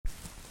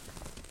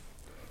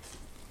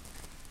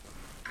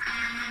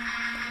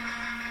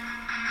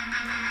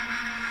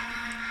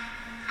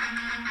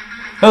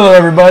Hello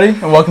everybody,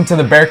 and welcome to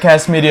the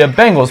Bearcast Media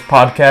Bengals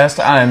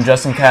podcast. I am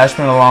Justin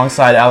Cashman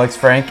alongside Alex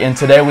Frank, and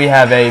today we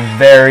have a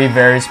very,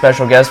 very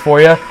special guest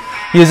for you.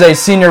 He is a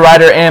senior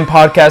writer and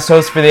podcast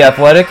host for The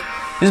Athletic.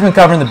 He's been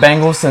covering the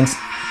Bengals since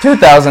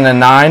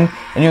 2009,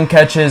 and you can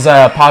catch his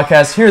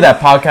podcast, hear that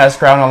podcast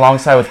ground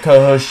alongside with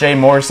co-host Shane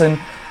Morrison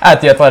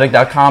at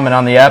theathletic.com and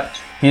on the app.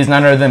 He's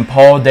none other than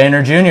Paul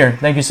Dehner Jr.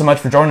 Thank you so much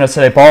for joining us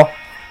today, Paul.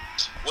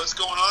 What's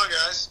going on,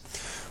 guys?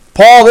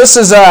 Paul, this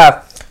is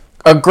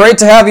great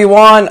to have you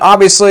on.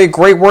 Obviously,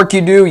 great work you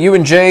do, you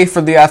and Jay,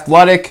 for The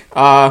Athletic.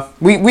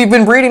 We've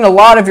been reading a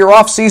lot of your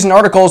off-season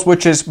articles,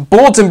 which is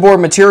bulletin board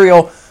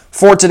material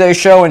for today's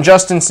show. And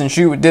Justin, since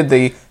you did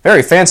the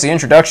very fancy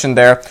introduction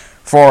there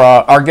for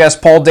our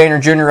guest, Paul Dehner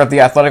Jr. of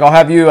The Athletic, I'll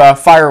have you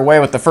fire away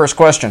with the first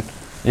question.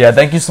 Yeah,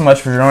 thank you so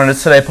much for joining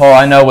us today, Paul.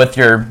 I know with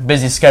your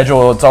busy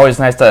schedule, it's always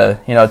nice to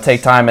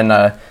take time and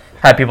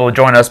have people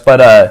join us.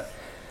 But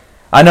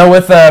I know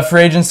with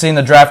free agency and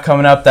the draft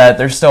coming up that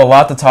there's still a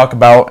lot to talk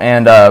about.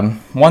 And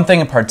one thing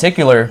in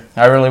particular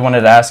I really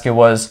wanted to ask you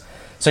was,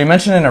 so you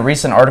mentioned in a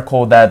recent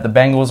article that the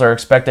Bengals are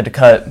expected to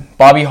cut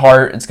Bobby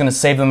Hart. It's going to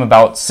save them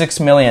about $6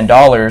 million.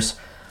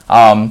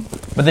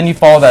 But then you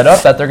follow that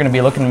up that they're going to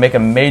be looking to make a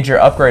major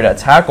upgrade at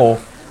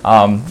tackle.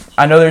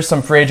 I know there's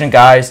some free agent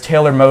guys,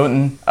 Taylor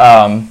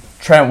Moton,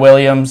 Trent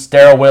Williams,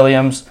 Darrell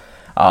Williams.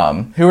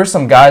 Who are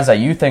some guys that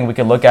you think we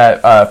could look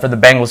at for the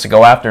Bengals to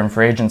go after in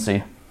free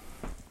agency?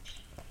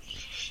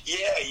 Yeah,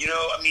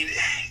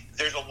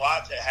 there's a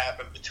lot to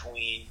happen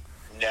between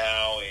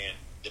now and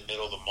the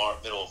middle of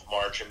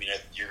March.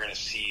 You're going to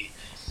see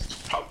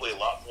probably a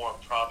lot more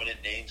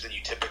prominent names than you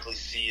typically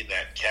see in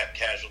that cap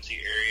casualty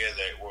area,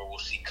 where we'll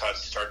see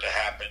cuts start to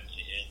happen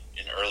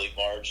in early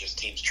March as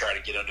teams try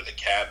to get under the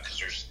cap, because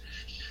there's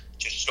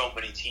just so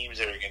many teams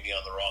that are going to be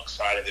on the wrong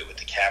side of it, with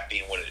the cap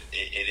being what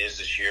it is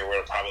this year,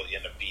 where it'll probably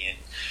end up being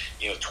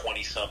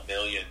 20-some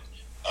million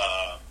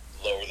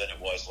lower than it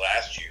was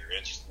last year.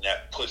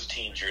 That puts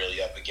teams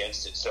really up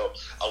against it. So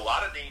a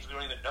lot of names we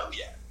don't even know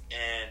yet.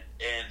 And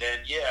then,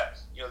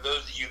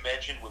 those that you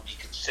mentioned would be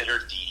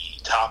considered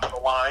the top of the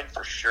line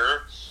for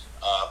sure.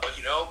 But,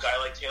 a guy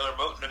like Taylor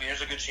Moton,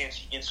 there's a good chance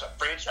he gets a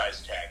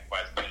franchise tag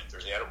by the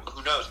Panthers.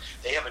 Who knows?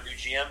 They have a new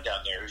GM down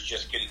there who's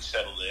just getting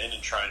settled in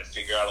and trying to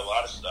figure out a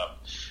lot of stuff.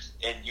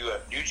 And you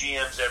have new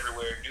GMs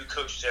everywhere, new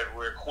coaches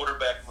everywhere,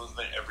 quarterback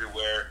movement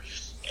everywhere.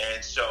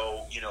 And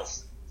so,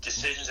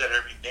 decisions that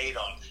are being made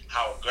on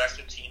how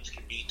aggressive teams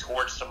can be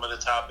towards some of the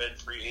top-end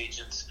free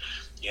agents,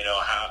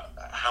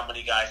 how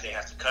many guys they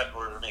have to cut in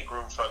order to make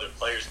room for other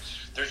players.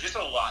 There's just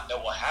a lot that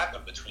will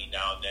happen between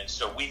now and then.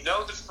 So we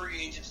know the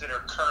free agents that are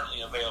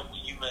currently available.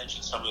 You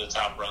mentioned some of the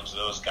top runs of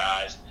those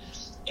guys,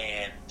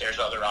 and there's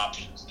other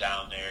options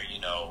down there,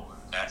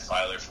 Matt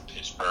Filer from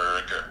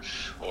Pittsburgh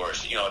or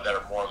that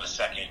are more of a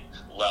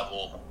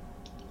second-level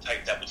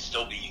type that would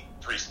still be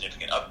pretty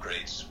significant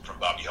upgrades from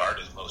Bobby Hart,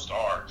 as most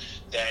are,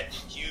 that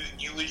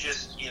you would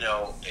just,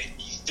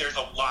 there's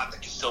a lot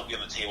that can still be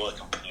on the table that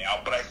can play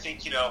out. But I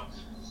think,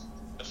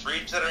 the free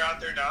agents that are out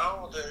there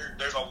now,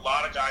 there's a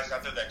lot of guys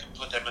out there that can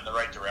put them in the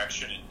right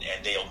direction,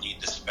 and they'll need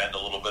to spend a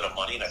little bit of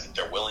money, and I think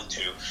they're willing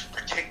to,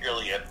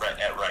 particularly at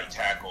right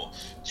tackle,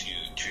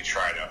 to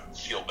try to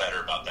feel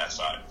better about that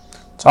side.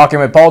 Talking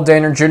with Paul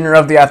Dehner Jr.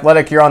 of The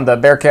Athletic here on the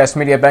Bearcast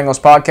Media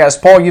Bengals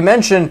podcast. Paul, you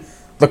mentioned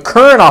the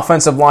current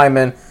offensive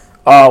linemen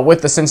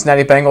with the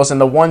Cincinnati Bengals and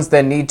the ones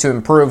that need to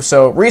improve.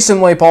 So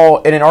recently,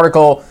 Paul, in an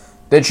article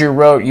that you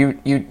wrote, you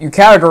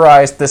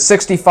categorized the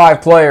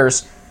 65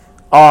 players,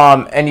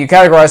 and you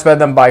categorized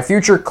them by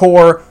future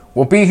core,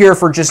 will be here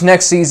for just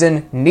next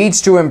season,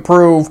 needs to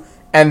improve,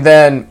 and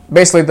then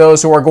basically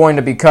those who are going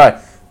to be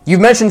cut. You've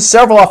mentioned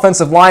several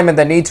offensive linemen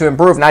that need to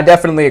improve, and I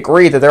definitely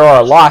agree that there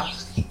are a lot,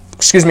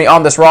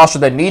 on this roster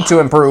that need to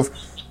improve.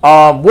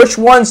 Which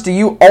ones do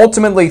you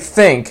ultimately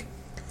think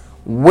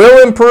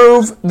will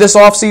improve this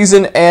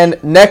offseason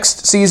and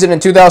next season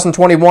in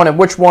 2021, and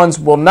which ones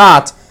will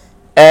not,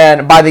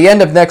 and by the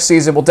end of next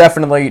season will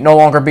definitely no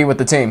longer be with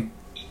the team?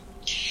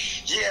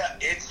 Yeah,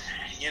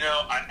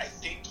 I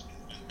think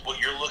what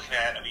you're looking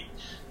at,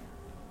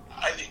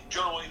 I think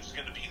Jonah Williams is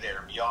going to be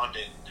there. Beyond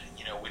it,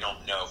 we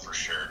don't know for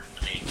sure.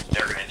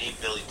 They're going to need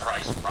Billy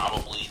Price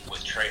probably,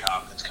 with Trey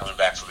Hopkins coming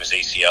back from his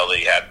ACL that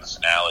he had in the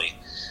finale.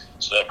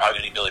 So they're probably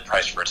going to need Billy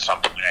Price for at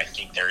some point. I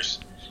think there's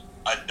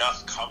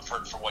enough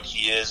comfort for what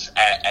he is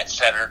at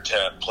center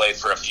to play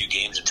for a few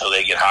games until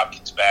they get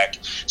Hopkins back.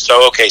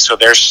 So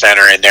there's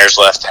center and there's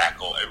left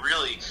tackle.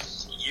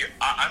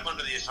 I'm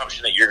under the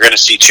assumption that you're going to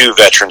see two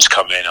veterans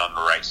come in on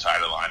the right side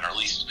of the line, or at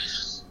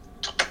least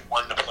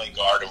one to play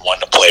guard and one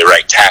to play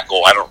right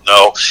tackle. I don't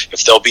know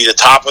if they'll be the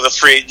top of the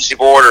free agency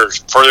board or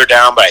further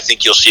down, but I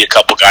think you'll see a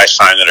couple guys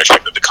sign that are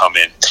expected to come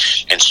in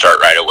and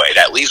start right away.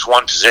 That leaves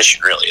one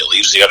position, really. It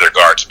leaves the other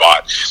guard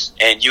spot.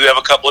 And you have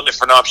a couple of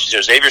different options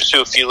there. Xavier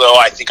Su'a-Filo,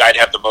 I think I'd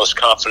have the most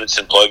confidence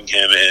in plugging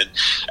him in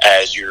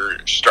as your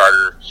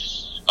starter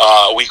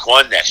week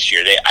 1 next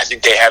year. I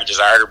think they have a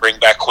desire to bring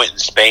back Quentin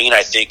Spain.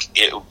 I think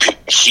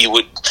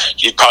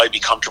you'd probably be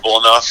comfortable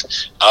enough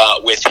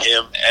with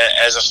him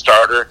as a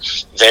starter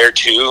there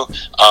too.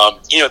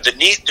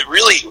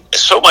 Really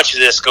so much of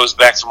this goes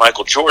back to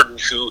Michael Jordan,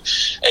 who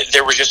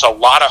there was just a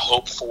lot of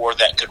hope for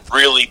that could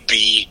really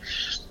be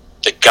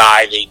the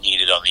guy they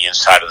needed on the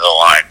inside of the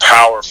line.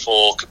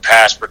 Powerful, could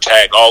pass,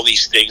 protect, all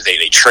these things. They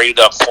traded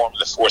up for him in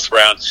the 4th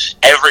round.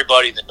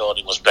 Everybody in the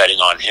building was betting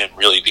on him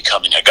really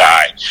becoming a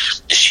guy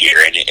this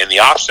year. And the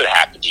opposite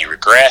happened. He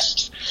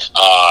regressed.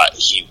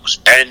 He was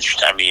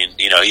benched. I mean,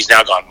 he's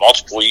now gone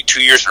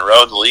 2 years in a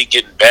row in the league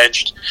getting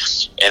benched.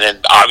 And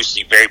then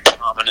obviously very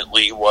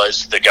prominently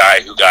was the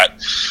guy who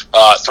got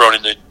thrown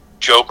in the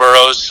Joe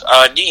Burrow's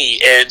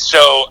knee. And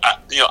so,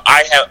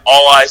 I have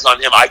all eyes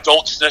on him. I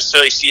don't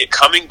necessarily see it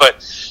coming,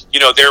 but,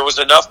 there was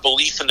enough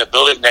belief in the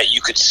building that you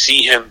could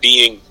see him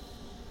being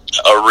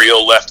a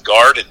real left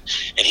guard, and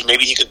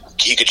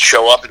he could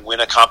show up and win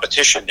a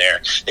competition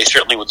there. They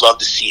certainly would love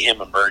to see him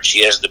emerge.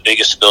 He has the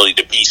biggest ability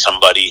to be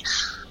somebody,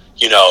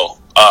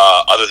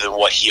 other than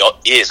what he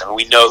is. I mean,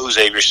 we know who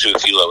Xavier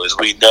Su'a-Filo is.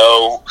 We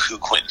know who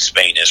Quentin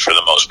Spain is for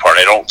the most part.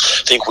 I don't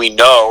think we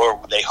know, or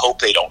they hope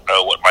they don't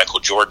know, what Michael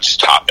Jordan's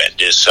top end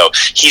is. So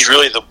he's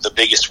really the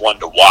biggest one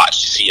to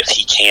watch to see if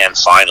he can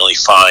finally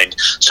find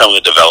some of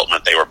the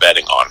development they were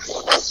betting on.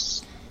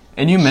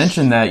 And you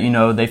mentioned that,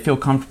 they feel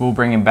comfortable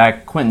bringing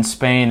back Quentin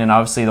Spain, and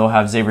obviously they'll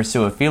have Xavier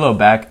Su'a-Filo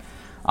back.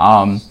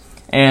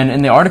 And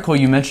in the article,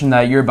 you mentioned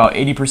that you're about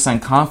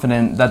 80%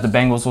 confident that the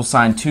Bengals will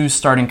sign 2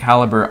 starting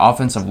caliber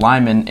offensive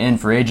linemen in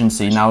free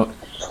agency. Now,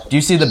 do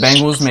you see the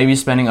Bengals maybe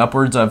spending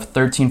upwards of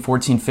 $13,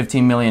 $14,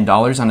 $15 million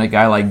on a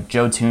guy like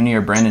Joe Thuney or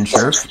Brandon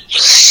Scherff?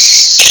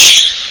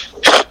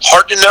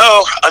 Hard to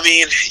know. I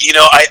mean,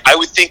 I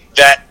would think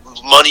that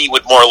money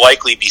would more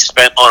likely be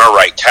spent on a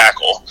right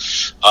tackle.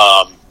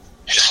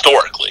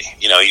 Historically,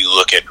 you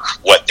look at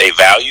what they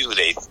value,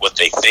 what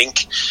they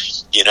think.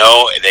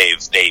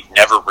 They've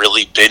never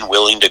really been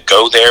willing to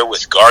go there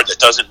with guard. That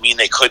doesn't mean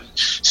they couldn't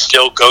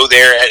still go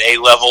there at a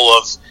level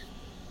of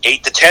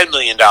 $8 to $10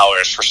 million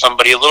for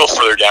somebody a little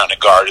further down at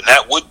guard, and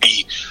that would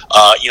be,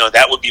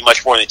 that would be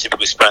much more than they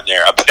typically spend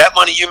there. But that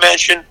money you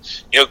mentioned,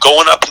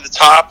 going up to the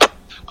top,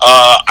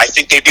 I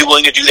think they'd be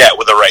willing to do that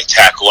with a right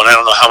tackle. And I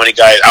don't know how many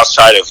guys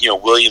outside of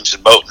Williams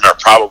and Moton are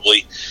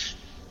probably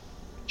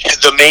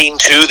the main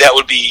 2 that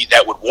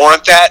would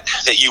warrant that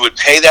you would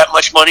pay that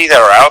much money that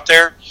are out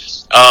there.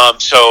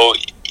 So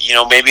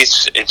maybe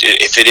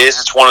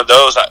it's one of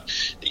those.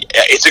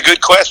 It's a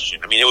good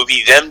question. I mean, it would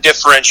be them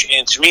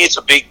differentiating. To me, it's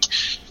a big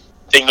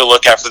thing to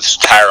look at for this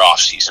entire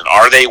offseason.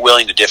 Are they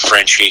willing to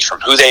differentiate from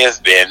who they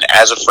have been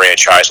as a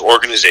franchise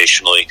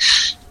organizationally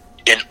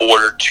in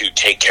order to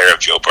take care of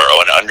Joe Burrow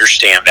and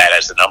understand that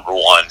as the number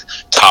 1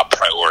 top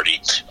priority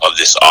of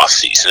this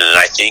offseason? And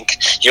I think,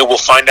 we'll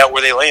find out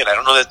where they land. I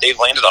don't know that they've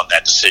landed on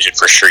that decision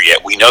for sure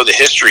yet. We know the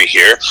history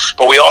here,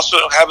 but we also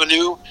have a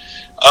new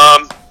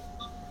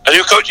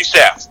coaching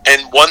staff,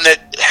 and one that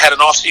had an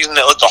offseason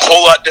that looked a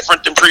whole lot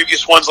different than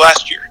previous ones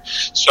last year.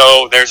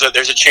 So there's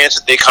a chance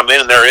that they come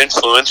in and their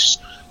influence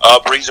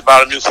brings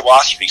about a new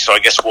philosophy. So I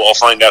guess we'll all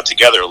find out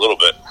together a little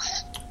bit.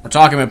 We're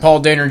talking with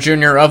Paul Dehner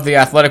Jr. of The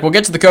Athletic. We'll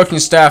get to the coaching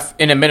staff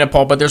in a minute,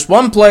 Paul, but there's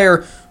one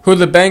player who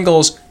the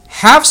Bengals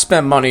have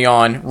spent money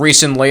on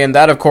recently, and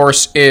that, of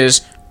course,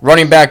 is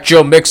running back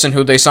Joe Mixon,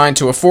 who they signed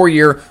to a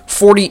 4-year,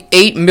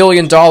 $48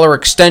 million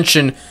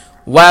extension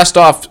last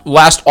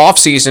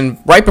offseason,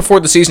 right before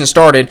the season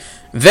started.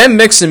 Then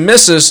Mixon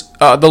misses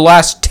the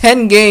last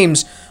 10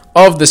 games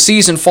of the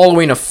season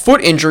following a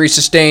foot injury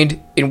sustained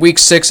in Week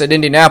 6 at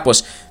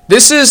Indianapolis.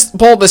 This is,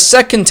 Paul, the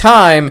second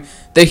time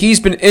that he's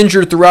been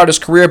injured throughout his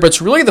career, but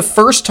it's really the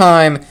first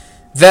time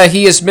that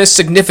he has missed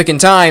significant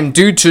time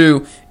due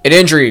to an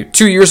injury.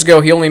 2 years ago,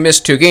 he only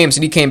missed 2 games,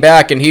 and he came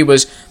back, and he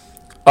was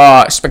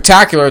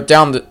spectacular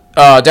down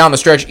the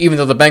stretch, even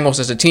though the Bengals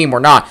as a team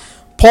were not.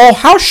 Paul,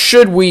 how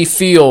should we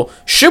feel?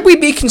 Should we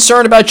be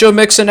concerned about Joe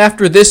Mixon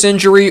after this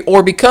injury,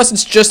 or because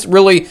it's just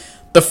really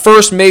the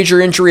first major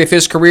injury of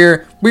his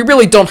career, we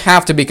really don't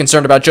have to be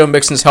concerned about Joe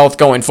Mixon's health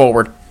going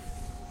forward?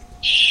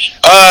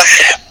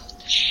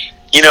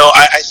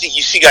 I think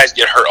you see guys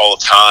get hurt all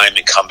the time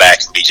and come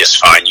back and be just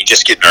fine. You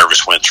just get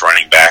nervous when it's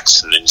running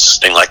backs and then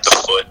something like the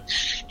foot.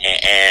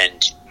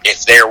 And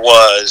if there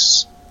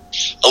was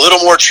a little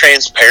more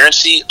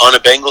transparency on the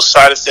Bengals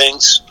side of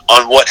things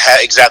on what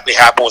exactly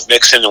happened with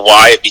Mixon and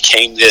why it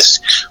became this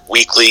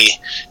weekly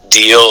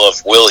deal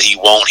of will he,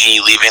 won't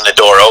he, leaving the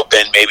door open,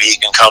 maybe he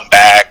can come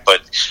back,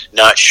 but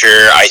not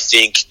sure. I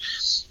think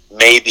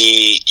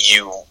maybe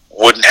you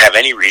wouldn't have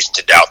any reason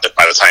to doubt that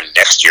by the time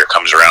next year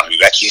comes around,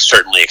 he's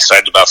certainly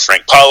excited about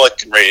Frank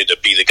Pollock and ready to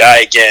be the guy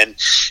again,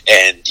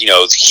 and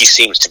he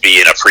seems to be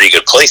in a pretty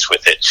good place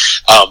with it.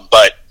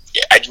 But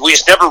we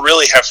just never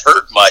really have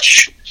heard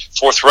much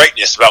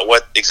forthrightness about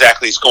what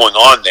exactly is going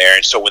on there,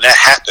 and so when that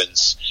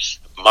happens,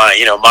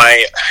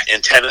 my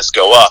antennas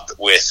go up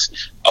with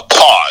a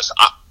pause.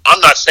 I'm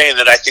not saying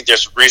that I think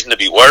there's reason to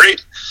be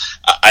worried.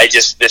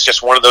 It's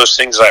just one of those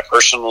things that I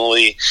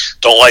personally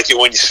don't like it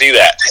when you see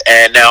that.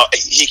 And now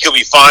he could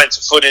be fine. It's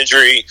a foot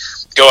injury.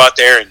 Go out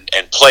there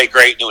and play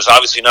great. And it was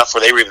obviously enough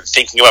where they were even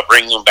thinking about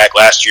bringing him back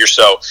last year.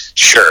 So,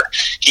 sure,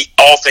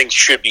 all things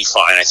should be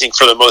fine. I think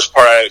for the most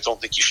part, I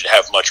don't think you should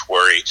have much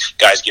worry.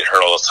 Guys get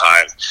hurt all the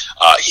time.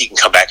 He can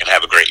come back and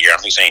have a great year. I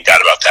don't think there's any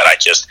doubt about that. I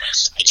just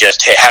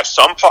have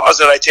some pause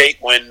that I take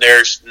when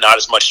there's not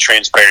as much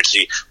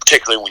transparency,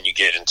 particularly when you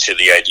get into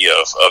the idea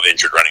of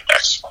injured running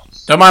backs.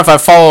 Don't mind if I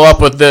follow up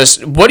with this.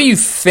 What do you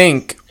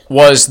think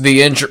was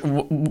the injury?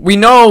 We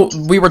know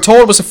we were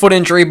told it was a foot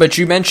injury, but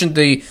you mentioned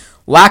the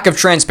lack of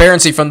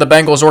transparency from the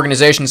Bengals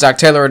organization, Zach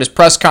Taylor, at his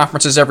press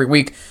conferences every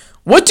week.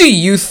 What do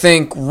you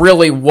think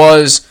really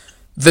was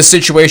the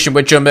situation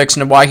with Joe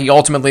Mixon and why he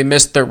ultimately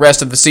missed the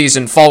rest of the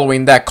season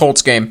following that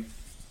Colts game?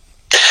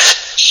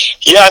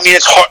 Yeah, I mean,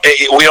 it's hard.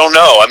 We don't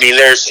know. I mean,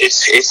 there's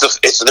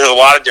a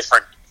lot of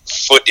different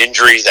foot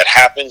injuries that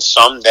happen.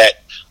 Some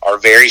that are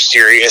very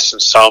serious,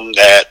 and some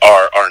that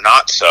are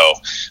not so.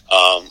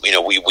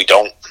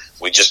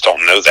 We just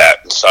don't know that.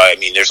 And so, I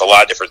mean, there's a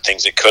lot of different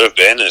things it could have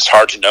been, and it's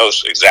hard to know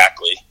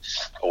exactly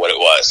what it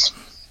was.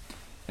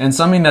 And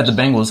something that the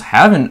Bengals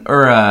haven't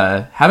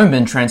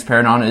been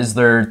transparent on is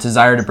their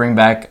desire to bring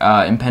back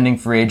impending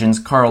free agents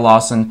Carl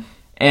Lawson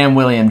and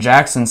William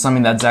Jackson.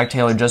 Something that Zach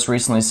Taylor just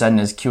recently said in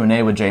his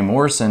Q&A with Jay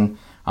Morrison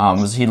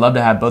was he'd love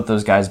to have both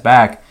those guys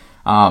back.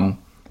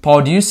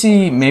 Paul, do you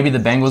see maybe the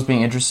Bengals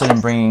being interested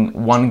in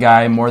bringing one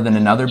guy more than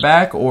another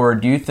back, or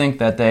do you think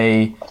that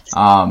they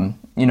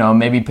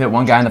maybe put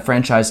one guy in the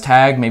franchise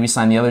tag, maybe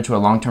sign the other to a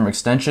long-term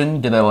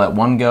extension? Do they let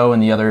one go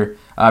and the other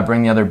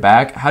bring the other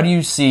back? How do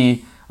you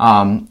see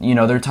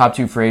their top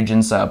two free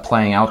agents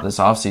playing out this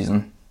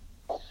offseason?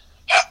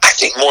 I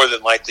think more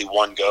than likely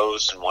one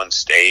goes and one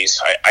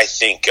stays. I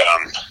think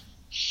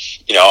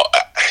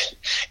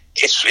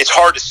it's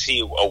hard to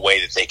see a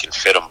way that they can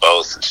fit them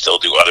both and still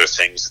do other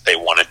things that they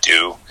want to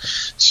do.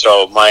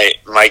 So my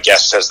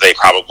guess says they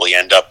probably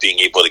end up being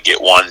able to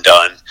get one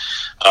done.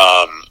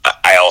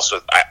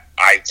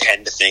 I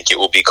tend to think it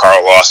will be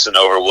Carl Lawson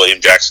over William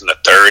Jackson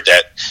III.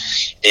 That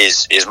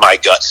is my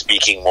gut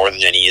speaking more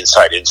than any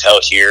inside intel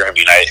here. I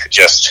mean, I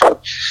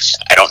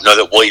don't know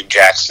that William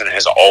Jackson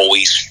has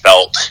always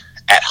felt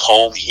at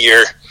home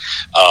here.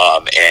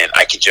 And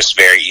I could just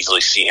very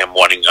easily see him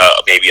wanting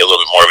maybe a little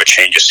bit more of a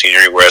change of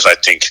scenery, whereas I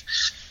think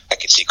I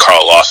could see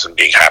Carl Lawson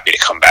being happy to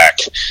come back.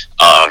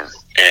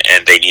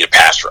 And they need a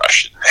pass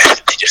rush.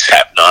 They just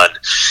have none,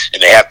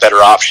 and they have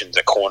better options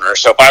at corner.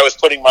 So if I was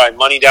putting my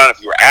money down,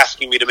 if you were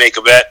asking me to make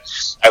a bet,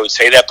 I would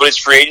say that. But it's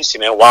free agency,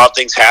 man. Wild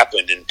things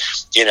happen. And,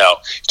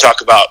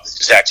 talk about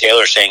Zach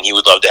Taylor saying he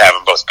would love to have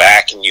them both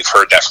back, and you've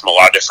heard that from a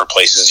lot of different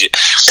places.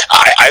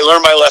 I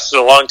learned my lesson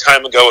a long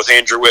time ago with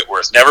Andrew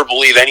Whitworth. Never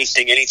believe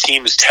anything any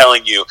team is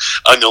telling you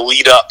on the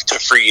lead up to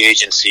free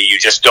agency. You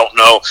just don't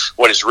know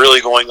what is really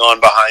going on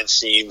behind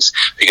scenes,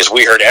 because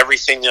we heard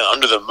everything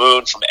under the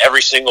moon from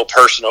every single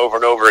person over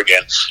and over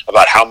again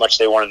about how much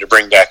they wanted to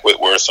bring back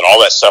Whitworth and all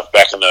that stuff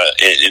back in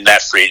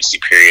that free agency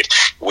period.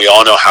 We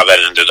all know how that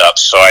ended up.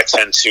 So I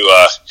tend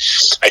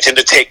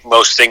to take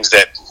most things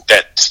that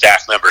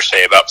staff members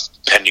say about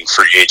pending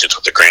free agents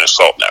with a grain of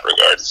salt in that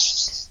regard.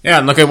 Yeah,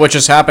 and look at what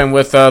just happened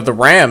with the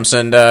Rams,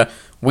 and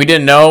we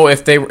didn't know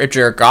if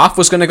Jared Goff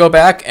was going to go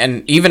back,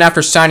 and even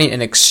after signing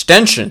an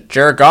extension,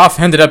 Jared Goff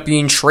ended up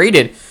being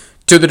traded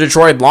to the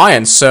Detroit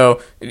Lions.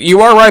 So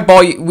you are right,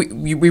 Paul.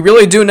 We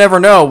really do never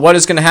know what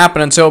is going to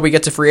happen until we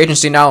get to free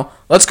agency. Now,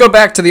 let's go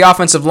back to the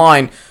offensive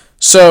line.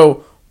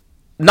 So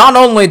not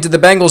only did the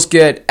Bengals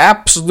get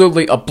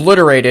absolutely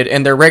obliterated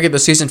in their regular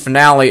season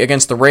finale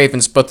against the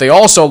Ravens, but they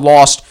also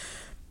lost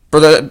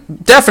for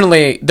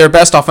definitely their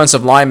best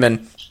offensive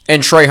lineman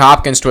in Trey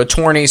Hopkins to a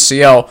torn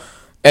ACL.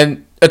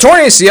 And a torn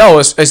ACL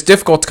is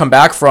difficult to come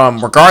back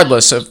from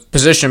regardless of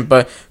position,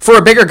 but for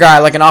a bigger guy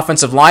like an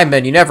offensive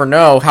lineman, you never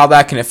know how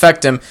that can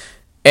affect him.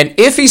 And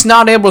if he's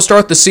not able to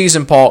start the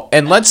season, Paul,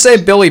 and let's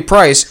say Billy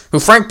Price, who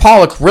Frank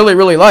Pollock really,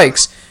 really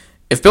likes,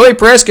 if Billy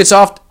Price gets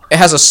off,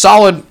 has a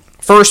solid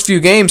first few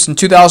games in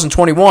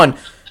 2021,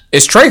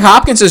 is Trey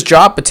Hopkins'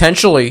 job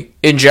potentially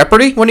in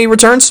jeopardy when he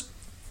returns?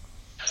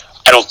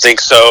 I don't think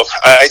so.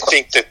 I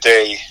think that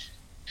they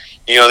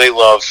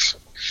love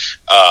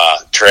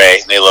Trey.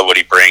 They love what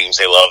he brings.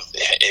 They love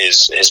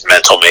his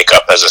mental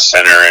makeup as a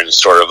center and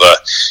sort of a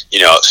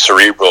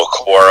cerebral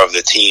core of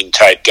the team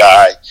type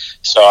guy.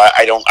 So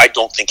I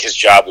don't think his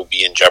job will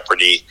be in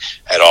jeopardy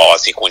at all. I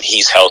think when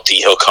he's healthy,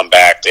 he'll come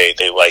back. They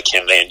like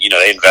him. They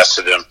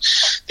invested him.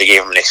 They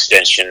gave him an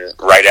extension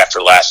right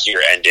after last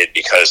year ended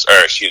the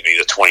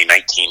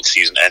 2019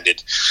 season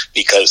ended,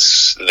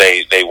 because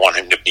they want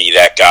him to be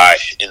that guy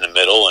in the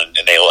middle, and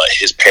they let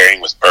his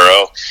pairing with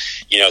Burrow,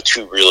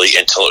 two really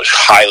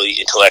highly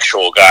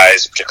intellectual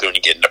guys, particularly when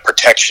you get into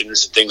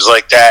protections and things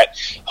like that.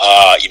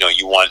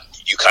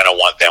 You kind of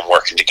want them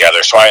working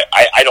together. So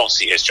I don't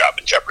see his job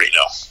in jeopardy,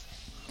 no.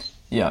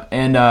 Yeah,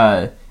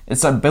 and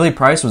it's Billy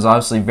Price was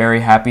obviously very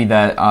happy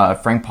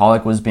that Frank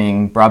Pollock was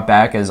being brought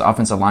back as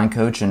offensive line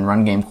coach and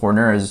run game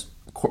coordinator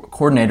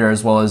coordinator,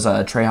 as well as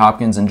Trey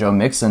Hopkins and Joe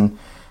Mixon.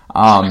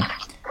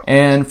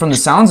 And from the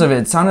sounds of it,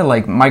 it sounded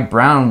like Mike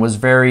Brown was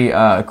very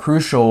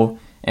crucial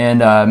in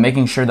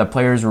making sure that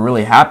players were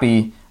really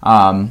happy.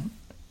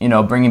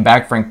 Bringing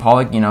back Frank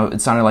Pollock,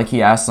 it sounded like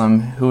he asked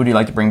them, who would you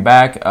like to bring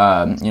back?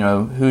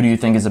 Who do you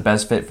think is the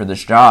best fit for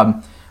this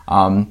job?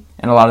 And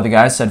a lot of the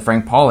guys said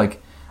Frank Pollock.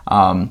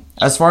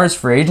 As far as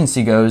free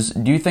agency goes,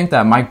 do you think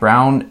that Mike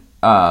Brown,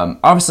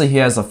 obviously he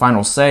has the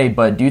final say,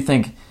 but do you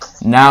think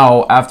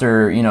now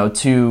after,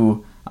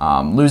 two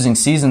losing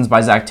seasons by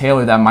Zach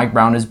Taylor, that Mike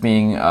Brown is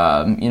being,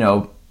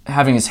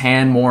 having his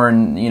hand more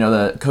in,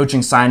 the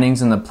coaching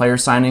signings and the player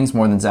signings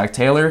more than Zach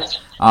Taylor?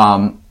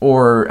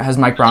 Or has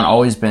Mike Brown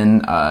always been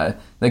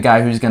the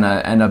guy who's going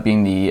to end up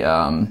being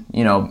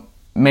the,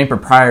 main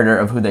proprietor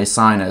of who they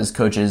sign as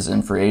coaches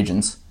and free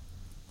agents?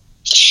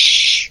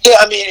 Yeah,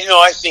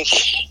 I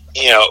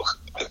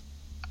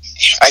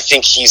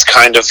think he's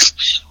kind of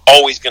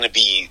always going to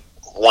be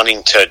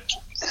wanting to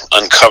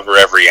uncover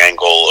every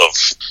angle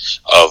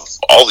of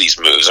all these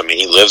moves. I mean,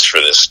 he lives for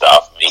this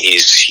stuff. I mean,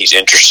 he's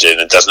interested,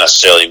 and it doesn't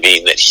necessarily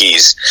mean that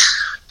he's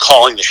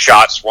calling the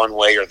shots one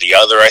way or the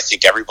other. I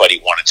think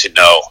everybody wanted to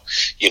know,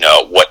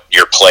 what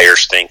your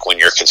players think when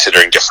you're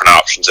considering different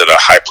options at a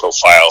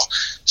high-profile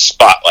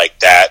spot like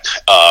that.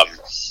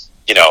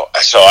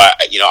 So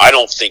I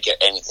don't think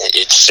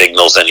it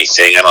signals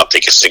anything. I don't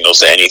think it signals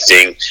that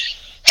anything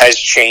has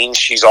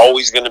changed. He's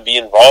always going to be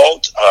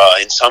involved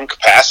in some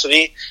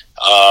capacity,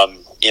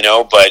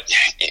 but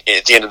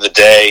at the end of the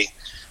day,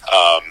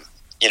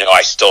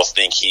 I still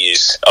think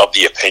he's of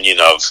the opinion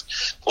of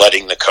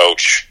letting the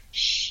coach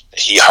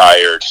he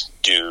hired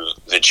do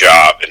the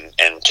job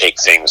and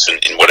take things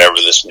in whatever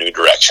this new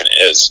direction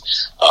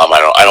is.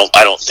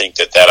 I don't think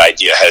that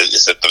idea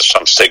is that there's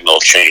some signal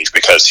of change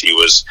because he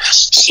was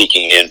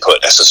seeking input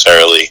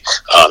necessarily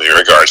in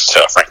regards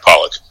to Frank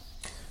Pollock.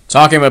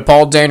 Talking with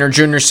Paul Dehner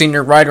Jr.,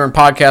 senior writer and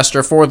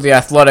podcaster for The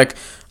Athletic.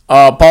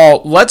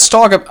 Paul, let's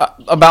talk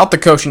about the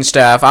coaching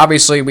staff.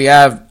 Obviously, we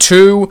have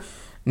two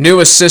new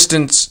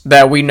assistants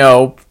that we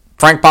know.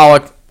 Frank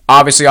Pollock,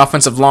 obviously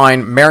offensive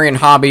line, Marion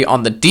Hobby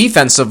on the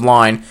defensive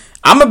line.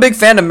 I'm a big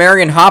fan of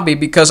Marion Hobby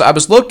because I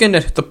was looking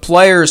at the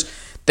players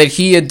that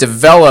he had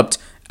developed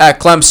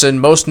at Clemson,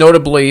 most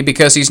notably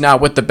because he's now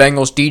with the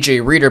Bengals,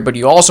 DJ Reader, but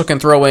you also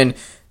can throw in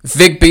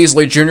Vic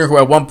Beasley Jr., who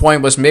at one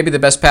point was maybe the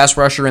best pass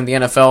rusher in the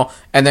NFL,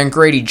 and then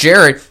Grady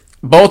Jarrett.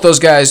 Both those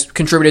guys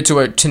contributed to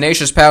a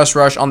tenacious pass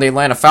rush on the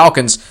Atlanta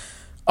Falcons.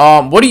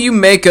 What do you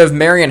make of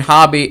Marion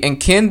Hobby, and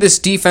can this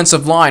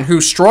defensive line,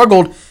 who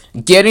struggled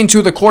getting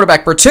to the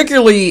quarterback,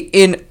 particularly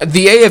in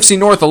the AFC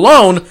North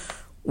alone,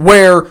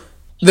 where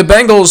the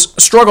Bengals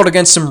struggled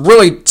against some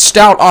really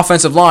stout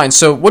offensive lines.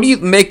 So what do you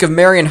make of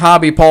Marion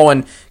Hobby, Paul,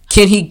 and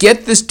can he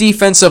get this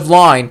defensive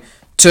line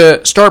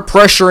to start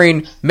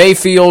pressuring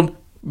Mayfield,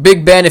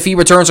 Big Ben if he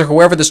returns, or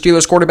whoever the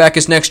Steelers quarterback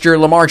is next year,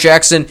 Lamar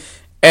Jackson,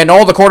 and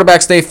all the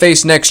quarterbacks they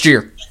face next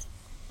year?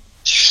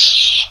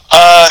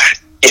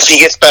 If he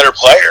gets better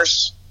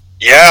players,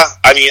 yeah.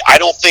 I mean, I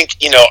don't think,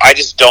 I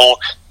just don't.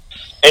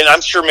 And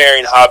I'm sure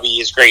Marion Hobby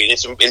is great. And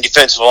it's a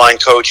defensive line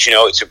coach,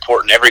 it's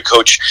important. Every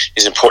coach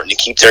is important to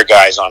keep their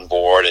guys on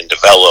board and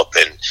develop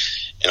and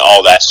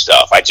all that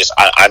stuff.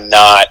 I'm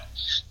not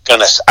going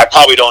to, I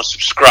probably don't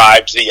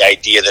subscribe to the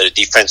idea that a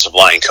defensive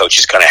line coach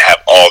is going to have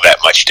all that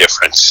much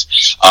difference.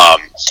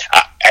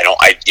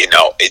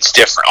 It's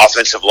different.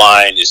 Offensive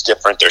line is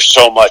different. There's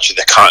so much of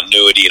the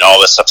continuity and all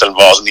this stuff that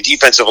involves. I mean,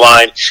 defensive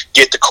line,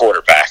 get the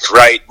quarterback,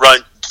 right? Run,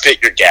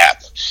 fit your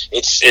gap.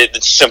 It's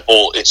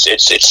simple.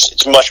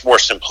 It's much more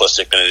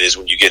simplistic than it is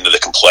when you get into the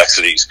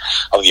complexities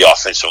of the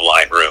offensive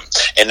line room.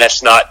 And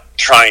that's not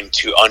trying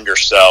to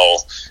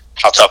undersell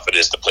how tough it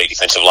is to play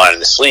defensive line in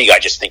this league. I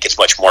just think it's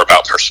much more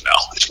about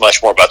personnel. It's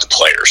much more about the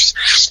players.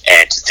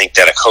 And to think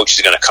that a coach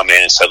is going to come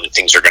in and suddenly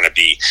things are going to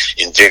be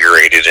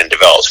invigorated and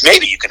developed.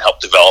 Maybe you can help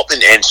develop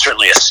and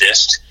certainly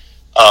assist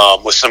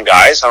with some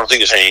guys. I don't think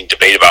there's any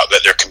debate about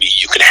that.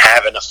 You can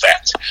have an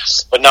effect,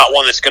 but not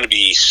one that's going to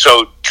be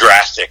so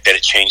drastic that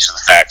it changes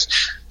the fact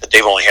that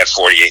they've only had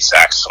 48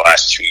 sacks the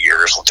last 2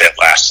 years, dead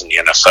last in the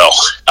NFL.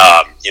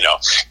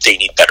 They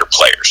need better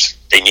players.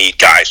 They need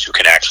guys who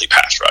can actually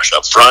pass rush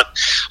up front.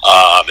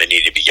 They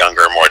need to be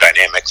younger, more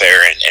dynamic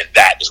there, and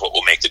that is what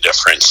will make the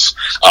difference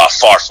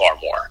far, far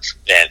more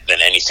than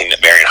anything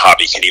that Marion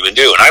Hobby can even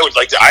do. And I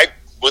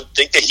would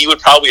think that he would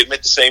probably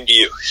admit the same to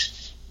you.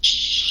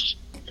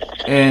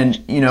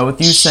 And,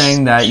 with you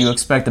saying that you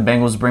expect the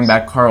Bengals to bring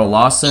back Carl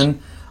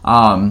Lawson,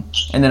 and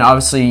then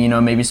obviously,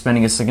 maybe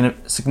spending a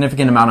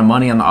significant amount of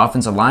money on the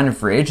offensive line and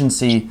free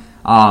agency,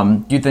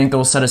 do you think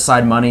they'll set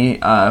aside money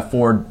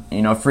for,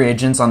 free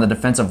agents on the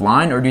defensive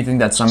line, or do you think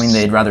that's something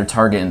they'd rather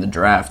target in the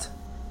draft?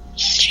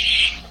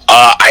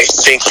 I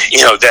think,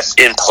 that's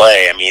in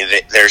play. I mean,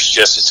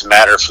 it's a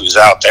matter of who's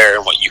out there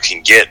and what you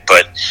can get.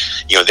 But,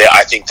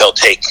 I think they'll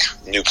take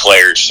new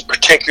players,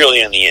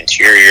 particularly in the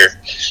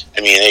interior.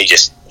 I mean, they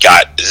just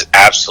got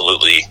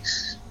absolutely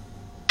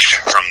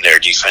from their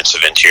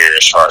defensive interior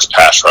as far as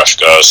pass rush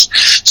goes.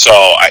 So,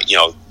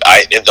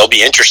 they'll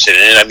be interested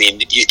in it. I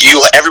mean,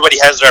 everybody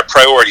has their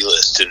priority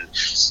list, and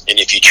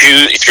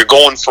if you're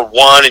going for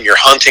one and you're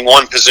hunting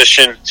one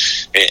position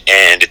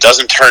and it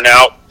doesn't turn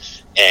out,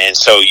 and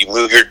so you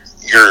move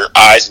your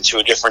eyes into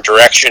a different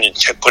direction and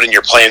put in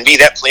your plan B.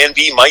 That plan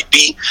B might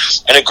be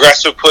an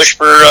aggressive push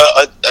for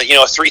a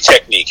 3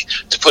 technique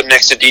to put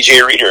next to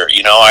DJ Reader.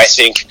 I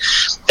think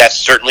that's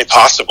certainly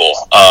possible.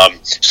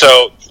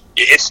 So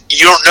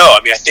you don't know.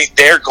 I mean, I think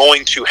they're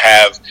going to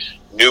have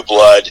new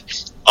blood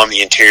on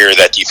the interior of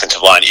that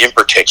defensive line in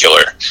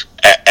particular,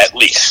 at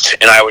least.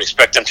 And I would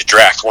expect them to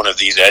draft one of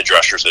these edge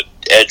rushers. An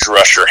edge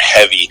rusher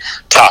heavy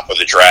top of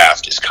the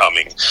draft is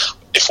coming.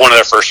 If one of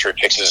their first 3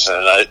 picks is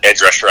an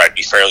edge rusher, I'd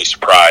be fairly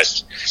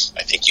surprised.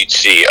 I think you'd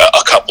see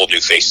a couple new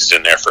faces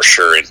in there for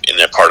sure in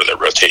their part of their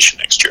rotation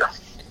next year.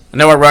 I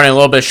know we're running a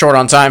little bit short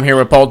on time here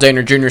with Paul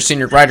Dehner Jr.,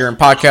 senior writer and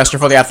podcaster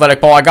for The Athletic.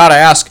 Paul, I got to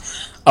ask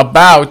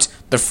about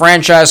the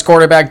franchise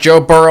quarterback,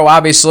 Joe Burrow.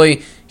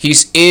 Obviously,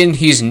 he's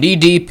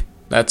knee-deep,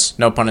 that's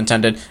no pun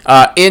intended,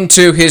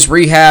 into his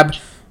rehab.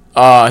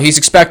 He's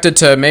expected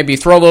to maybe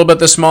throw a little bit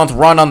this month,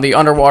 run on the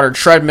underwater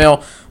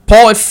treadmill.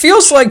 Paul, it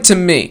feels like to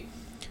me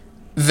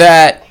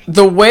that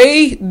the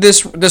way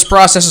this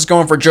process is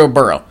going for Joe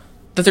Burrow,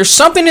 that there's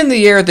something in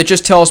the air that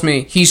just tells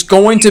me he's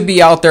going to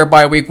be out there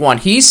by week 1.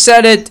 He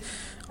said it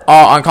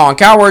on Colin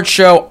Cowherd's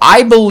show.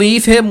 I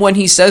believe him when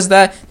he says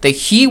that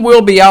he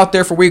will be out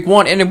there for week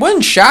 1, and it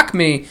wouldn't shock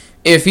me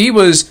if he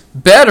was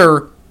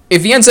better,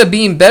 if he ends up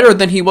being better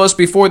than he was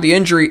before the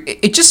injury.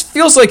 It just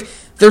feels like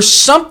there's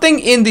something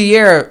in the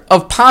air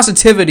of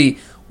positivity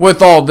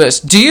with all this.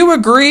 Do you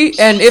agree?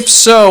 And if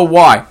so,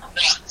 why?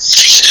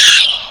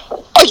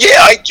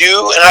 Yeah, I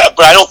do,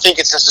 but I don't think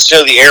it's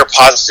necessarily the air of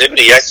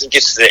positivity. I think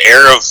it's the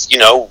air of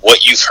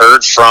what you've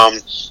heard from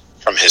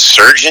his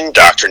surgeon,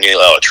 Dr. Neil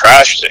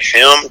ElAttrache, to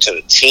him, to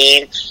the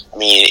team. I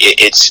mean,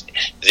 it's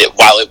that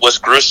while it was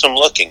gruesome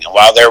looking, and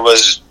while there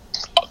was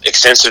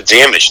extensive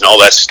damage and all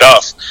that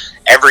stuff,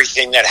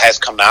 everything that has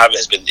come out of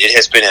it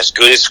has been as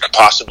good as it could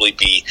possibly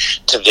be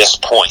to this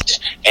point.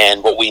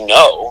 And what we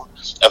know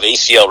of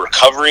ACL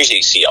recoveries,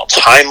 ACL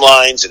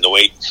timelines, and the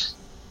way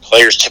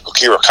players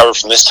typically recover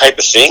from this type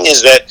of thing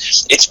is that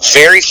it's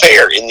very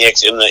fair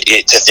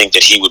to think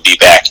that he would be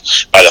back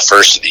by the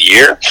first of the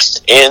year.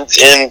 And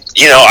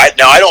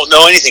I don't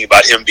know anything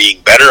about him being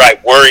better. I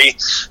worry,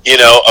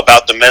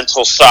 about the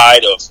mental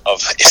side of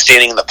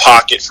standing in the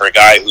pocket for a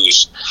guy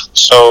who's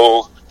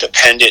so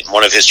dependent.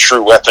 One of his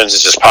true weapons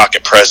is his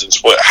pocket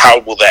presence. How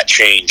will that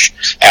change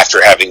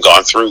after having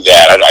gone through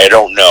that? I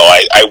don't know.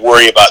 I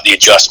worry about the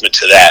adjustment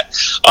to that.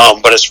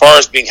 But as far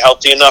as being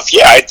healthy enough,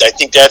 yeah, I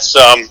think that's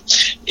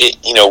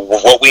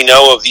what we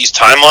know of these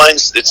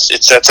timelines.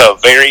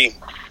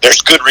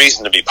 There's good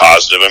reason to be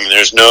positive. I mean,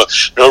 there's no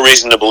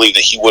reason to believe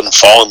that he wouldn't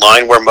fall in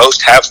line where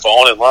most have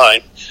fallen in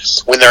line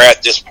when they're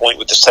at this point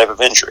with this type of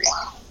injury.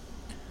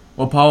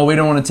 Well, Paul, we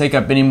don't want to take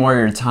up any more of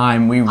your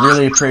time. We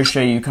really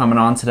appreciate you coming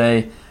on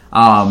today.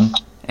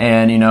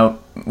 And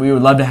we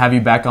would love to have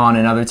you back on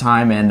another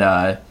time. And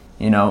I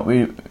hope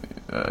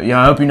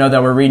you know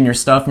that we're reading your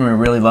stuff, and we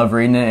really love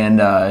reading it.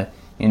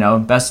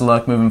 And best of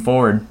luck moving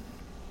forward.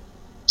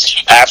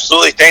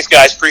 Absolutely, thanks,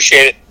 guys.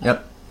 Appreciate it.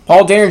 Yep.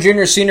 Paul Dehner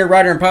Jr., senior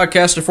writer and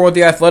podcaster for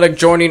The Athletic,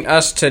 joining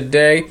us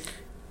today.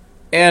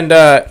 And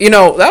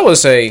that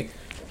was a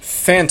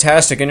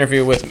fantastic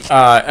interview with.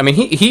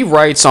 He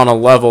writes on a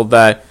level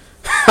that,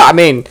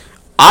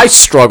 I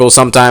struggle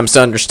sometimes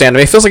to understand.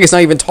 It feels like he's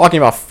not even talking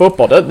about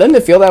football. Doesn't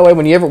it feel that way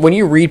when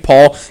you read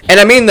Paul? And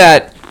I mean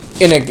that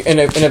in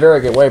a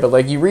very good way.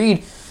 But you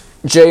read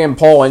Jay and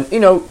Paul,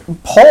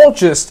 and Paul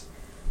just,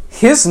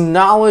 his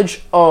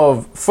knowledge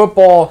of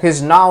football,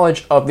 his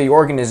knowledge of the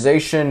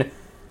organization,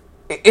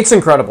 it's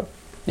incredible.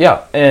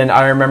 Yeah, and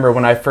I remember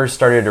when I first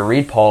started to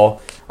read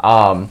Paul,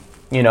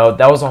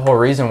 that was the whole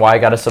reason why I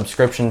got a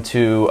subscription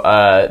to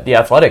The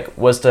Athletic,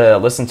 was to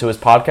listen to his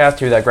podcast,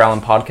 Hear That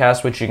Growlin'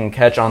 Podcast, which you can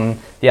catch on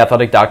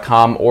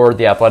theathletic.com or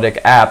The Athletic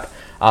app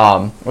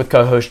with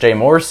co-host Jay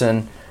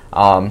Morrison,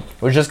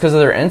 was just because of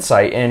their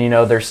insight. And,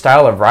 their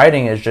style of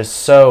writing is just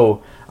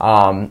so,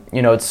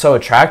 it's so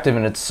attractive,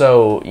 and it's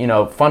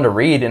so, fun to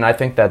read. And I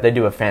think that they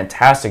do a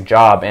fantastic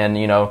job. And,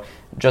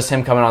 just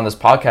him coming on this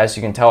podcast,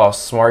 you can tell how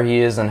smart he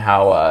is and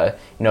how,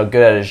 good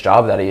at his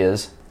job that he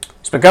is.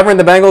 He's been covering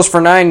the Bengals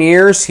for 9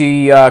 years.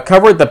 He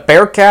covered the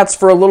Bearcats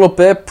for a little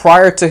bit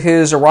prior to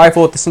his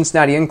arrival at the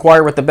Cincinnati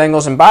Enquirer with the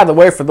Bengals. And by the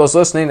way, for those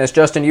listening, as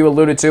Justin, you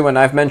alluded to, and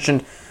I've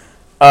mentioned,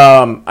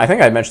 I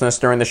think I mentioned this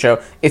during the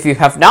show, if you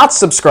have not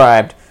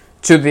subscribed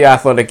to The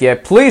Athletic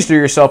yet, please do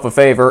yourself a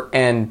favor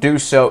and do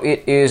so.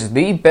 It is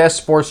the best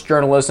sports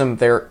journalism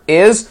there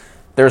is.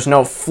 There's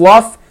no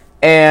fluff.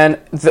 And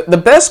the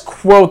best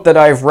quote that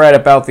I've read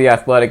about The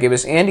Athletic, it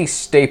was Andy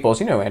Staples.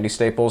 Andy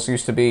Staples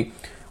used to be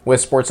with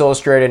Sports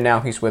Illustrated.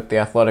 Now he's with The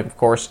Athletic, of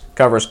course,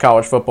 covers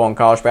college football and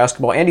college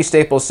basketball. Andy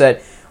Staples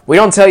said, "We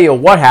don't tell you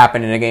what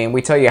happened in a game.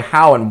 We tell you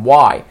how and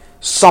why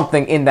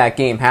something in that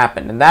game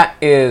happened." And that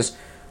is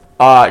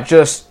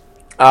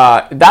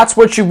that's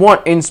what you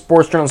want in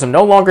sports journalism.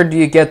 No longer do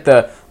you get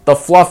the the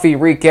fluffy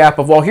recap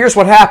of, well, here's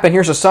what happened,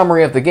 here's a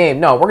summary of the game.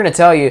 No, we're going to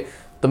tell you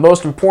the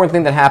most important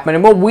thing that happened,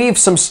 and we'll weave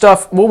some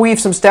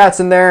stats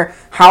in there,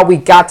 how we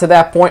got to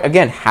that point.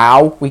 Again,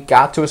 how we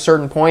got to a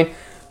certain point.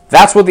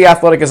 That's what The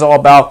Athletic is all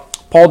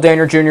about. Paul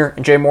Daniel Jr.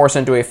 and Jay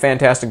Morrison do a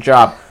fantastic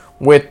job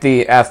with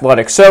The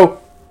Athletic. So,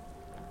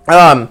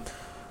 I'm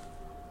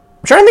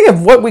trying to think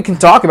of what we can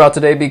talk about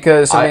today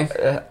because,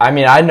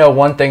 I know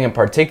one thing in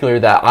particular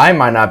that I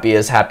might not be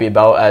as happy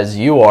about as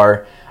you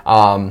are,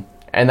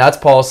 and that's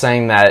Paul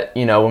saying that,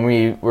 when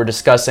we were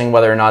discussing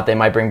whether or not they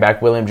might bring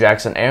back William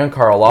Jackson and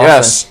Carl Lawson,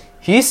 yes,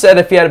 he said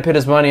if he had to put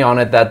his money on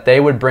it that they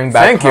would bring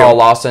back Carl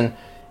Lawson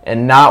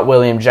and not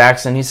William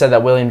Jackson. He said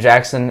that William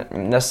Jackson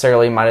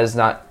necessarily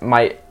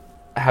might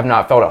have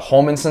not felt at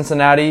home in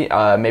Cincinnati.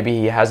 Maybe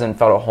he hasn't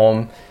felt at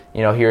home,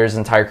 here his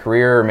entire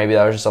career, or maybe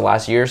that was just the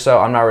last year or so.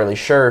 I'm not really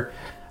sure.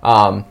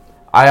 I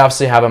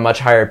obviously have a much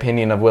higher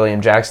opinion of William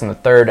Jackson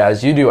III,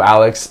 as you do,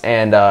 Alex,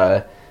 and,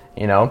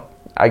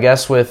 I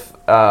guess with,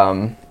 you're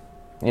going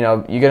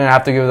to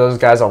have to give those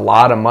guys a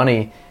lot of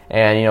money.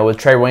 And, with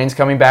Trey Waynes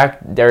coming back,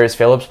 Darius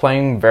Phillips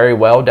playing very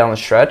well down the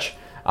stretch,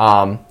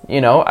 I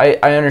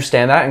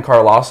understand that. And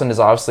Carl Lawson is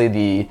obviously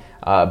the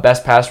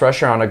best pass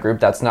rusher on a group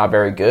that's not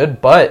very good.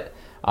 But,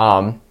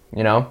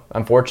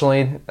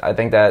 unfortunately, I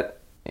think that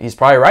he's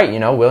probably right.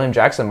 William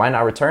Jackson might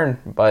not return.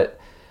 But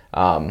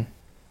I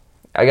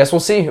guess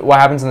we'll see what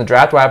happens in the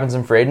draft, what happens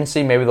in free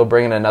agency. Maybe they'll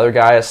bring in another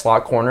guy, a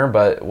slot corner.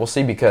 But we'll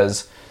see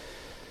because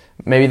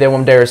maybe they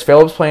want Darius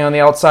Phillips playing on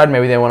the outside.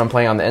 Maybe they want him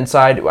playing on the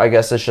inside. I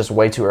guess it's just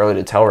way too early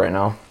to tell right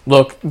now.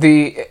 Look,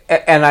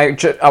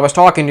 I was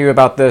talking to you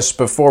about this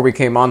before we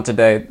came on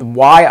today,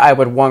 why I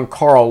would want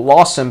Carl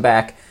Lawson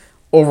back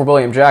over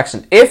William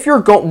Jackson. If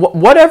you're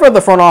whatever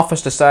the front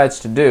office decides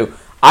to do,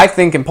 I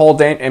think, and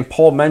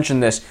Paul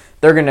mentioned this,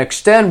 they're going to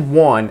extend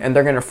one and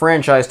they're going to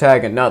franchise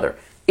tag another.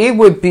 It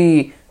would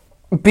be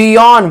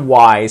beyond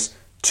wise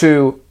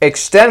to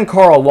extend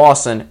Carl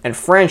Lawson and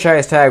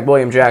franchise tag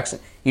William Jackson.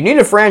 You need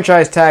to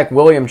franchise tag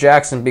William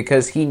Jackson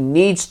because he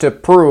needs to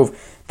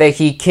prove that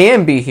he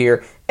can be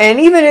here. And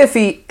even if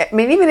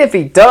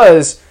he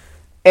does,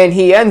 and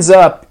he ends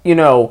up,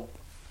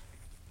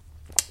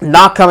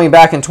 not coming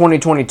back in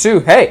 2022,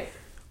 hey,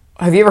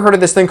 have you ever heard of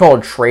this thing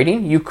called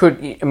trading? You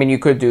could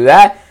do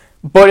that.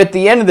 But at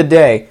the end of the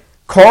day,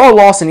 Carl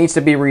Lawson needs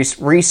to be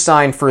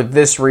re-signed for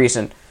this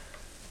reason.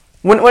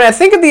 When I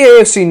think of the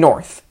AFC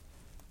North,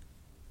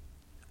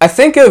 I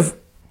think of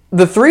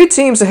the three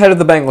teams ahead of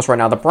the Bengals right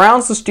now, the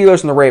Browns, the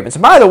Steelers, and the Ravens.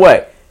 And by the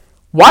way,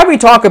 why we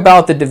talk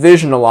about the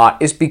division a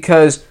lot is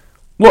because,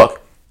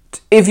 look,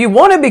 if you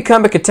want to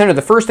become a contender,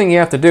 the first thing you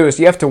have to do is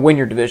you have to win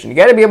your division. You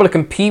got to be able to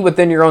compete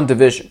within your own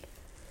division.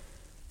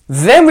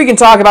 Then we can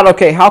talk about,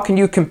 okay, how can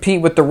you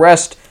compete with the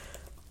rest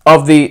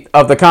of the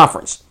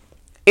conference?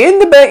 In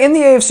the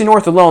AFC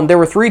North alone, there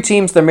were three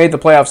teams that made the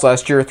playoffs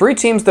last year, three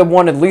teams that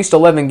won at least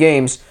 11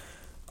 games.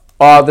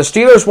 The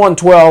Steelers won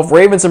 12,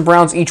 Ravens and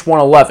Browns each won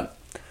 11.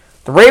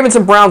 The Ravens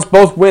and Browns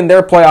both win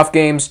their playoff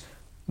games.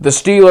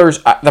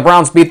 The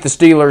Browns beat the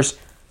Steelers,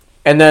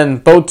 and then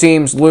both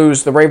teams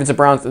lose, the Ravens and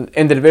Browns,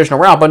 in the divisional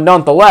round. But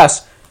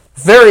nonetheless,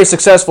 very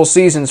successful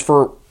seasons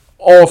for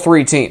all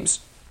three teams.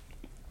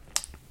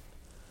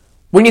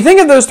 When you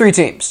think of those three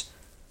teams,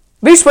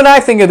 at least when I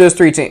think of those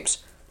three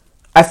teams,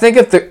 I think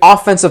of the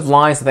offensive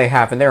lines that they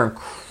have, and they're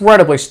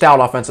incredibly stout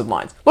offensive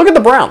lines. Look at the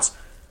Browns.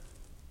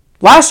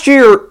 Last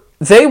year,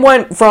 they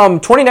went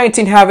from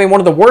 2019 having one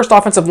of the worst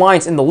offensive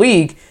lines in the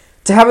league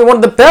to having one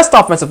of the best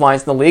offensive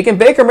lines in the league, and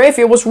Baker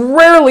Mayfield was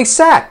rarely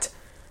sacked.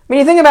 I mean,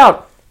 you think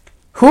about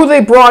who they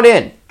brought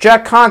in,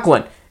 Jack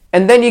Conklin,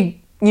 and then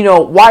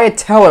Wyatt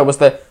Teller was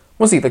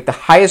he like the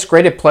highest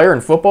graded player in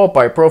football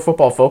by Pro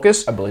Football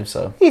Focus? I believe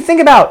so. You think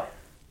about,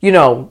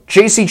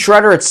 J.C.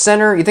 Treader at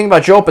center. You think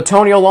about Joe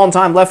Patonio,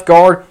 longtime left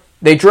guard.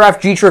 They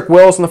draft Jedrick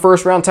Wills in the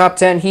first round, top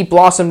 10. He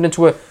blossomed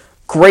into a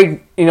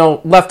great,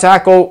 left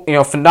tackle,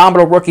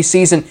 phenomenal rookie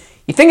season.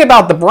 You think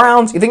about the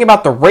Browns, you think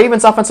about the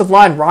Ravens offensive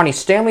line. Ronnie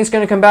Stanley's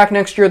going to come back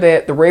next year.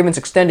 The Ravens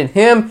extended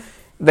him.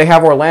 They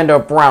have Orlando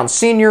Brown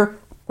Sr.,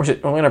 or is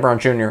it Orlando Brown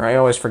Jr.? I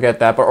always forget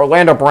that. But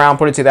Orlando Brown,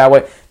 put it to you that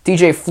way.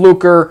 DJ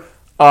Fluker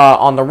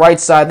on the right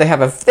side. They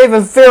have a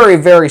very,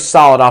 very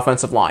solid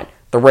offensive line,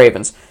 the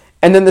Ravens.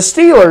 And then the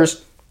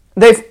Steelers,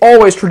 they've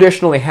always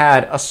traditionally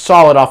had a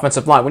solid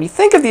offensive line. When you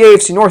think of the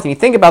AFC North and you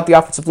think about the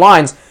offensive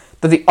lines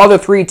that the other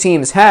three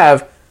teams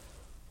have,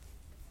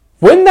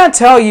 wouldn't that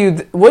tell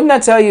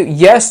you,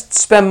 yes,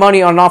 spend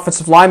money on an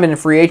offensive lineman in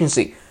free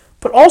agency,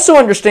 but also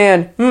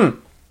understand,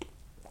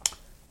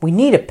 we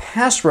need a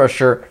pass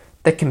rusher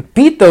that can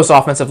beat those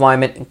offensive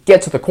linemen and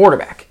get to the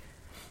quarterback.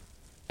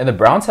 And the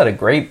Browns had a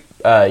great,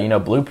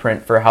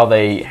 blueprint for how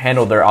they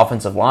handled their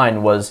offensive line.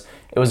 It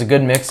was a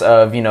good mix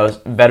of,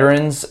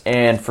 veterans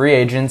and free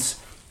agents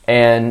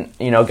and,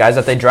 guys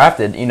that they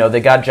drafted. They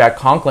got Jack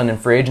Conklin in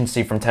free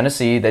agency from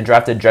Tennessee. They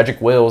drafted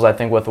Jedrick Wills, I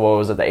think, with, the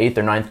 8th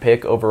or 9th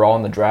pick overall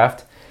in the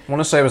draft. I want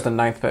to say it was the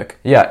 9th pick.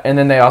 Yeah, and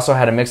then they also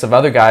had a mix of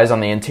other guys on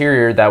the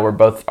interior that were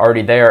both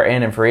already there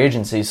and in free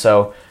agency.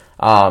 So,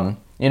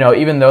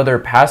 even though their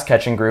pass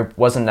catching group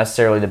wasn't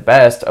necessarily the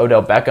best,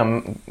 Odell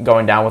Beckham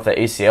going down with an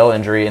ACL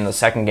injury in the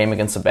second game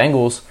against the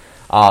Bengals,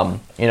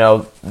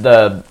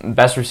 the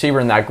best receiver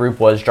in that group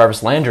was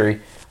Jarvis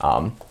Landry.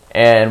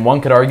 And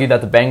one could argue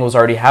that the Bengals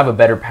already have a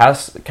better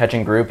pass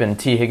catching group in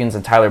T. Higgins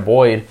and Tyler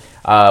Boyd,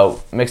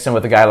 mixed in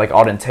with a guy like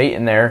Auden Tate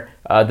in there,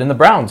 than the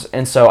Browns.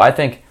 And so I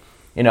think,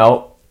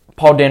 Paul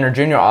Dehner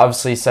Jr.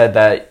 obviously said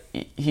that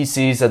he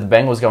sees that the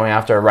Bengals going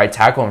after a right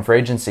tackle in free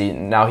agency.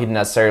 Now, he didn't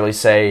necessarily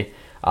say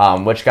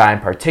which guy in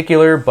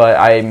particular, but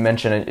I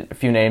mentioned a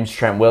few names: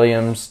 Trent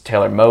Williams,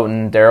 Taylor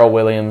Moton, Darrell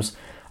Williams.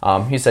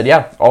 He said,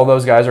 yeah, all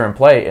those guys are in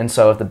play. And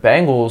so if the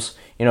Bengals,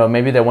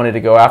 maybe they wanted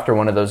to go after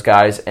one of those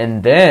guys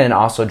and then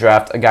also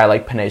draft a guy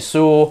like Penei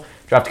Sewell,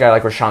 draft a guy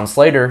like Rashawn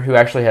Slater, who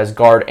actually has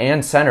guard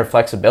and center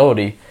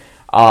flexibility,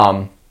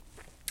 that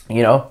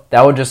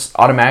would just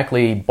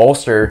automatically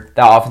bolster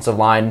that offensive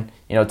line,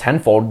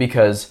 tenfold,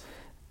 because,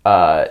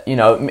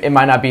 it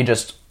might not be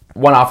just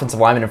one offensive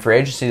lineman in free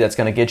agency that's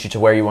going to get you to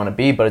where you want to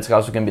be, but it's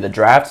also going to be the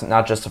draft,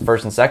 not just the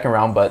first and second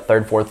round, but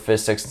third, fourth, fifth,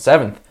 sixth, and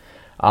seventh.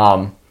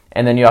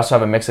 And then you also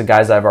have a mix of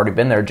guys that have already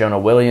been there: Jonah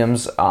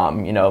Williams,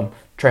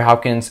 Trey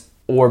Hopkins,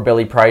 or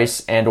Billy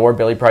Price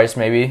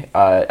maybe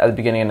at the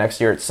beginning of next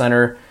year at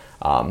center.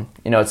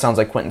 It sounds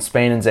like Quentin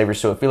Spain and Xavier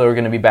Su'a-Filo are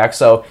going to be back.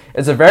 So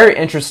it's a very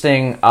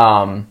interesting,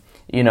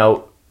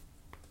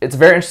 it's a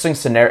very interesting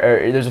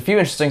scenario. There's a few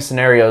interesting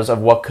scenarios of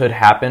what could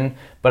happen,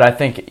 but I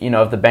think,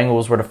 if the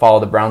Bengals were to follow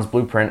the Browns'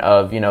 blueprint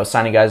of,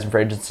 signing guys in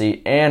free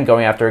agency and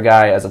going after a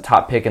guy as a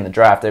top pick in the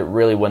draft, it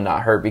really would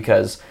not hurt,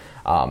 because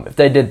if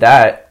they did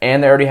that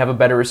and they already have a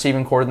better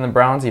receiving core than the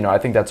Browns, I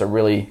think that's a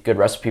really good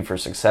recipe for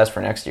success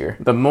for next year.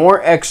 The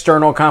more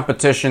external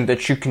competition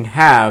that you can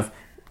have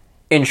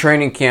in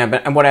training camp,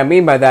 and what I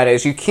mean by that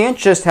is you can't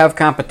just have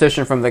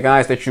competition from the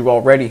guys that you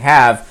already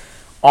have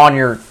on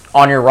your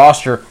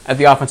roster at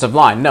the offensive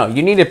line. No,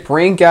 you need to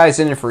bring guys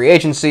in free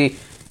agency,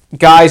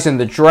 guys in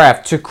the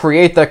draft, to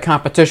create that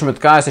competition with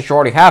guys that you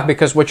already have,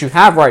 because what you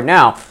have right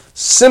now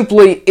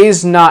simply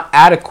is not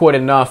adequate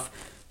enough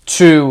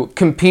to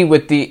compete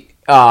with the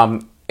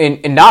what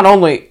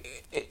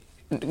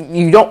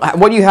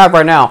you have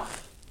right now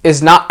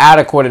is not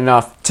adequate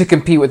enough to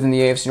compete within the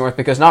AFC North,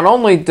 because not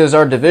only does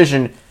our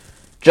division,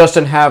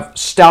 Justin, have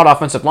stout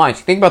offensive lines.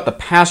 You think about the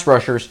pass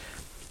rushers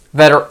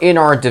that are in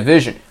our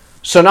division.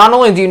 So not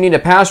only do you need a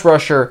pass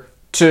rusher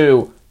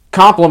to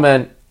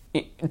complement,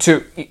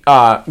 to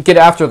get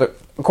after the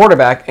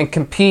quarterback and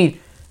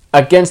compete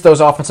against those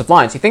offensive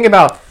lines. You think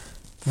about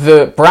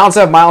the Browns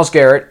have Myles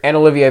Garrett and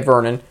Olivier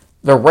Vernon.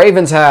 The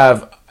Ravens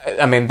have,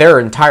 their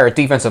entire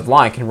defensive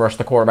line can rush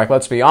the quarterback,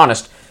 let's be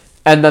honest.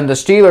 And then the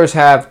Steelers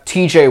have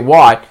TJ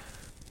Watt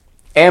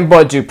and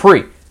Bud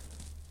Dupree.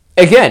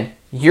 Again,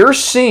 you're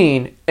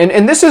seeing,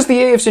 and this is the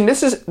AFC,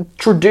 this has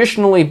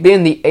traditionally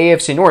been the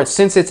AFC North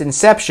since its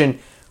inception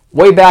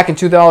way back in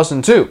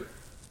 2002.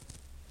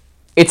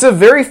 It's a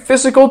very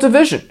physical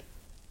division.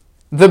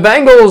 The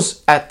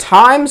Bengals at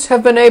times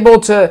have been able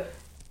to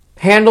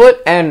handle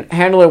it and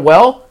handle it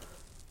well,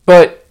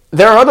 but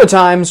there are other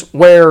times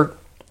where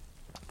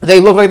they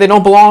look like they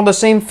don't belong on the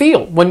same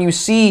field. When you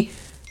see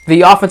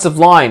the offensive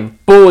line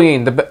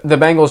bullying the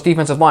Bengals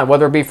defensive line,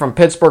 whether it be from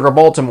Pittsburgh or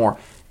Baltimore,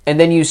 and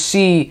then you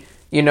see,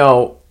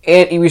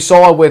 we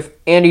saw it with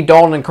Andy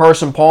Dalton and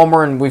Carson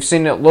Palmer, and we've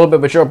seen it a little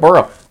bit with Joe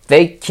Burrow.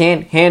 They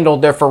can't handle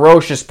their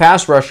ferocious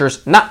pass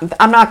rushers.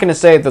 I'm not going to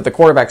say that the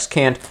quarterbacks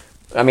can't.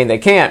 They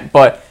can't,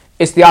 but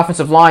it's the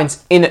offensive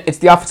line's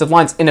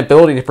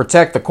inability to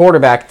protect the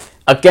quarterback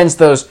against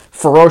those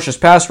ferocious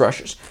pass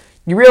rushers.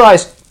 You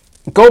realize,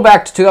 go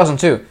back to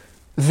 2002.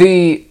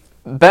 The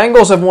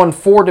Bengals have won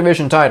 4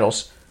 division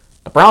titles.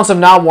 The Browns have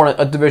not won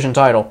a division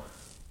title.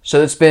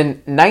 So it's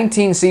been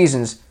 19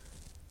 seasons.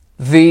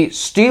 The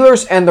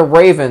Steelers and the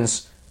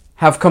Ravens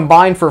have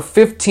combined for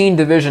 15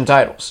 division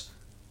titles.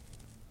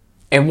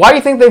 And why do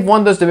you think they've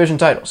won those division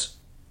titles?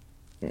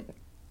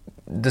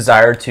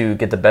 Desire to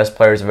get the best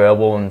players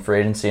available in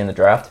free agency in the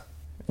draft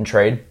and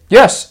trade.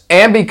 Yes,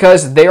 and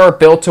because they are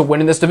built to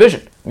win in this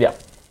division. Yeah.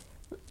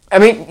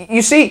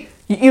 You see,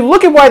 you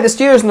look at why the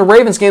Steelers and the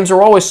Ravens games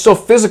are always so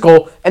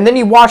physical, and then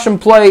you watch them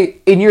play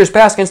in years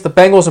past against the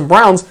Bengals and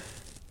Browns,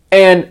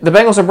 and the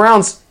Bengals and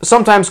Browns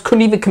sometimes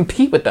couldn't even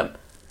compete with them.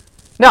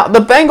 Now, the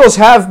Bengals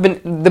have been...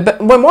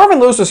 when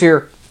Marvin Lewis was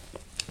here,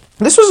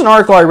 this was an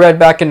article I read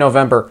back in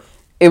November.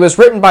 It was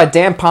written by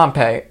Dan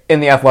Pompei in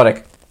The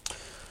Athletic.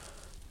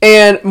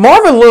 And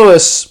Marvin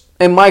Lewis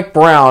and Mike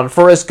Brown,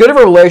 for as good of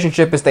a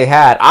relationship as they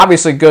had,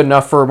 obviously good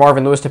enough for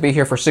Marvin Lewis to be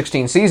here for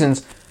 16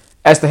 seasons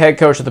as the head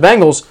coach of the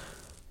Bengals.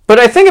 But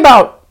I think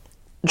about,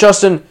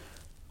 Justin,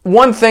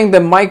 one thing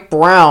that Mike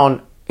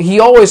Brown, he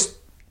always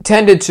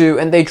tended to,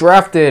 and they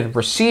drafted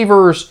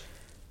receivers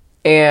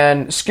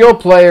and skill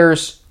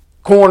players,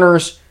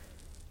 corners,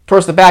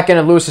 towards the back end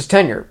of Lewis's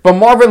tenure. But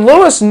Marvin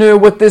Lewis knew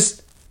what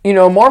this...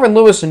 Marvin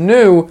Lewis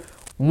knew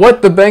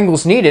what the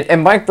Bengals needed,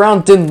 and Mike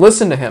Brown didn't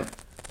listen to him.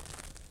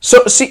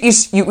 So, see,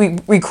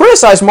 we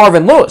criticize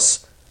Marvin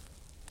Lewis,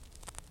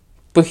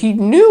 but he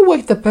knew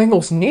what the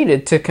Bengals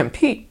needed to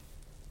compete.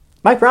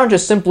 Mike Brown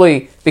just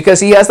simply, because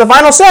he has the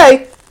final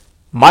say,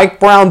 Mike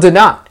Brown did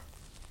not.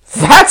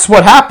 That's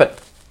what happened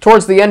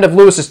towards the end of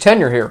Lewis's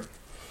tenure here.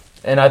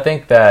 And I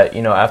think that,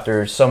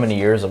 after so many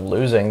years of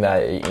losing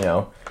that,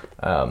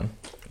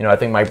 I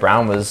think Mike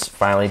Brown was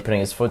finally putting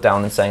his foot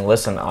down and saying,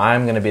 listen,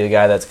 I'm going to be the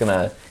guy that's going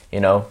to,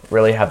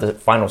 really have the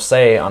final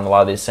say on a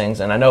lot of these things.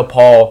 And I know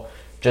Paul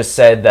just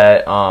said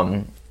that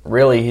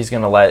really he's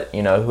going to let,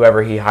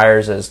 whoever he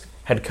hires as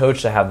head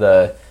coach to have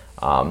the,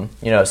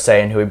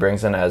 say in who he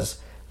brings in as,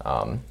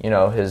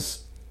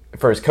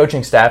 for his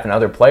coaching staff and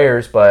other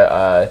players.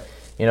 But,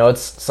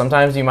 it's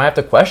sometimes you might have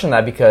to question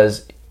that,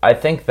 because I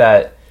think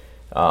that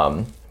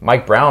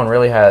Mike Brown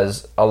really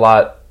has a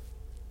lot,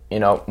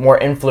 more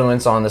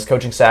influence on this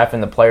coaching staff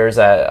and the players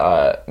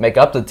that make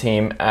up the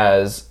team,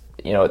 as,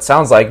 it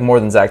sounds like, more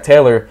than Zach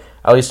Taylor,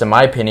 at least in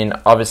my opinion.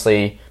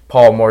 Obviously,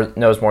 Paul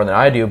knows more than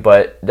I do,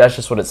 but that's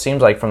just what it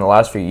seems like from the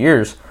last few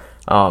years.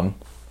 And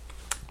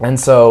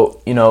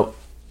so,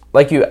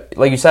 like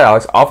you said,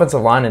 Alex,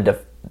 offensive line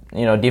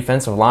and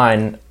defensive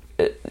line,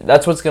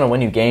 that's what's going to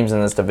win you games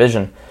in this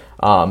division.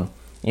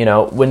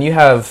 When you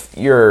have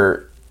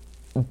your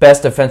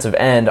best defensive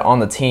end on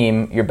the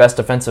team, your best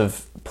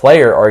defensive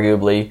player,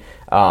 arguably,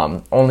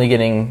 only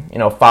getting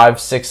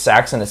 5-6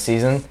 sacks in a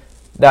season,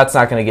 that's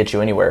not going to get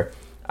you anywhere.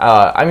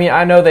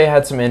 I know they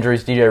had some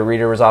injuries. DJ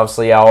Reader was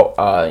obviously out.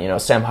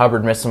 Sam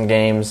Hubbard missed some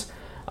games,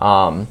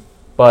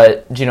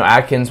 but Geno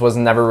Atkins was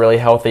never really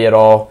healthy at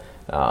all,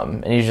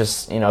 and he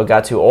just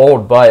got too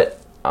old.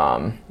 But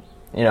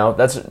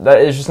that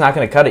is just not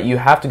going to cut it. You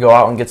have to go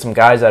out and get some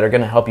guys that are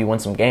going to help you win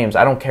some games.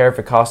 I don't care if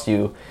it costs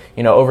you,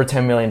 over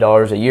 $10 million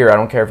a year. I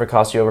don't care if it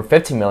costs you over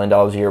 $15 million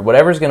a year.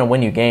 Whatever's going to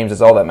win you games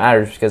is all that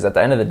matters, because at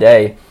the end of the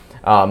day,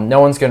 no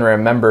one's going to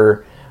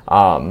remember,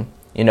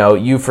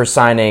 you for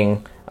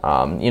signing,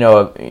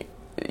 a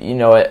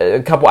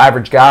couple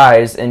average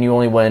guys and you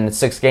only win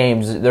 6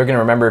 games. They're going to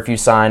remember if you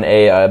sign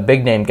a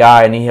big name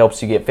guy and he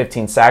helps you get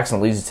 15 sacks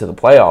and leads you to the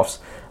playoffs.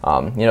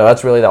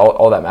 That's really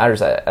all that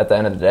matters at the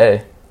end of the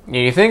day.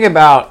 Yeah, you think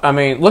about,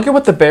 look at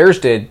what the Bears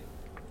did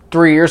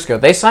 3 years ago.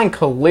 They signed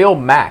Khalil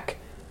Mack.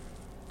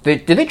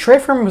 Did they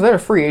trade for him? Was that a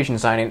free agent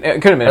signing?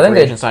 It could have been a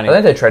free agent signing. I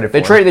think they traded for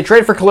him. They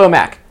traded for Khalil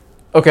Mack.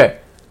 Okay.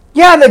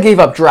 Yeah, they gave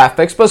up draft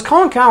picks, but as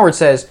Colin Cowherd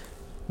says,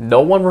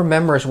 no one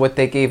remembers what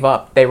they gave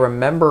up. They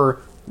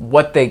remember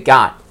what they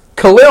got.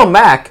 Khalil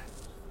Mack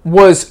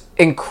was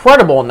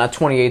incredible in that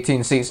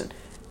 2018 season.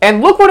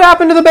 And look what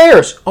happened to the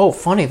Bears. Oh,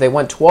 funny, they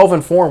went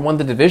 12-4 and won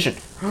the division.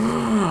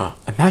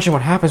 Imagine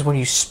what happens when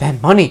you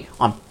spend money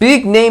on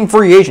big-name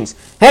free agents.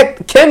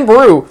 Heck, Ken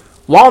Brew,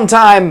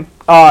 longtime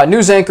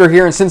news anchor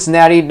here in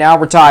Cincinnati, now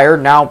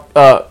retired, now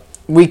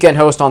weekend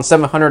host on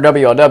 700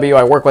 WLW.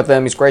 I work with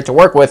him. He's great to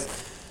work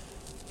with.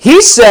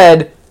 He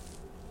said,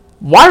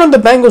 why don't the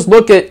Bengals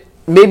look at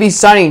maybe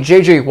signing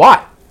J.J.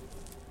 Watt?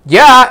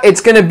 Yeah,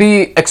 it's going to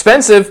be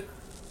expensive,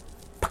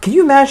 but can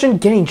you imagine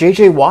getting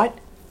J.J. Watt?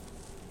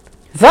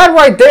 That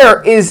right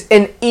there is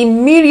an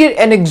immediate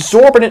and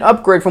exorbitant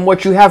upgrade from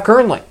what you have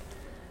currently.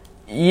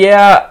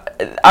 Yeah,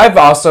 I've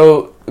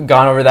also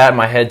gone over that in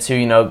my head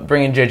too,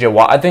 bringing J.J.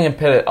 Watt. I think it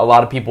put a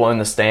lot of people in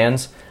the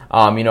stands.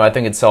 I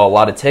think it'd sell a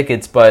lot of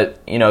tickets,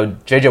 but,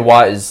 J.J.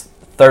 Watt is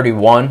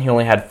 31. He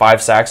only had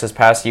 5 sacks this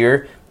past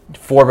year.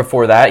 4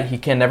 before that. He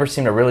can never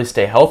seem to really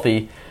stay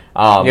healthy.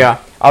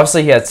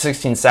 Obviously, he had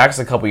 16 sacks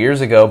a couple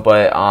years ago,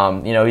 but,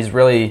 he's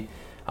really...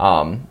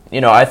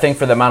 I think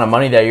for the amount of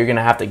money that you're going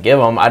to have to give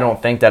him, I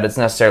don't think that it's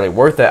necessarily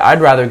worth it.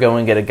 I'd rather go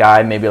and get a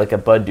guy maybe like a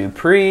Bud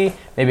Dupree,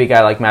 maybe a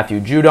guy like Matthew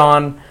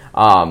Judon.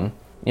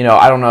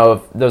 I don't know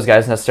if those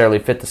guys necessarily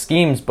fit the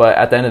schemes, but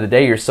at the end of the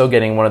day, you're still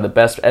getting one of the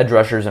best edge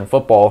rushers in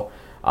football.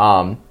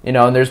 And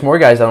there's more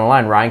guys on the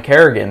line. Ryan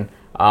Kerrigan,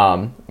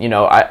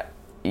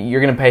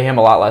 you're going to pay him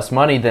a lot less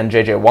money than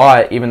J.J.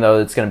 Watt, even though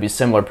it's going to be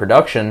similar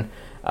production.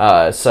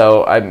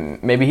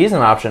 Maybe he's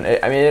an option.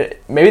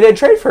 Maybe they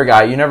trade for a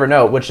guy. You never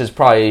know, which is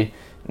probably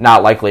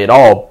not likely at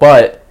all.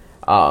 But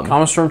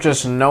comes from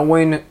just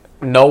knowing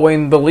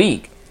the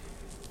league.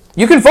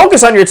 You can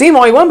focus on your team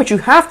all you want, but you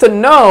have to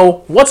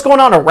know what's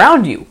going on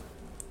around you.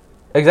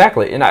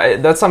 Exactly, and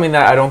that's something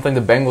that I don't think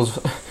the Bengals,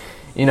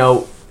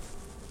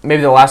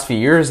 maybe the last few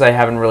years they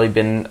haven't really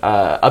been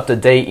up to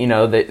date.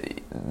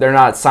 They're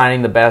not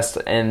signing the best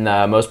and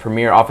most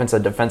premier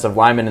offensive defensive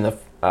linemen in the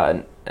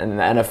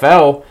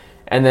NFL.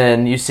 And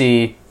then you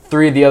see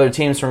 3 of the other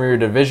teams from your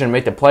division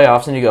make the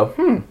playoffs, and you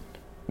go,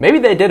 maybe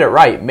they did it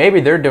right.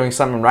 Maybe they're doing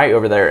something right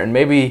over there, and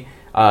maybe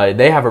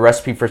they have a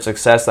recipe for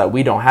success that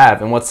we don't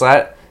have. And what's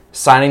that?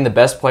 Signing the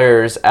best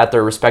players at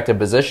their respective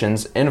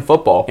positions in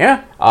football.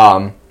 Yeah.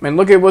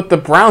 Look at what the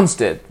Browns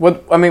did.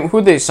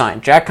 Who'd they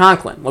sign? Jack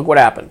Conklin. Look what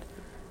happened.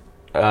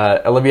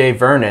 Olivier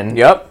Vernon.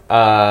 Yep.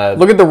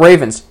 Look at the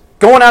Ravens.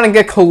 Going out and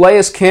get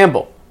Calais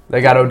Campbell.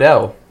 They got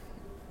Odell.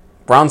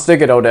 Browns did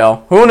get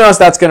Odell. Who knows if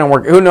that's going to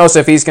work? Who knows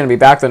if he's going to be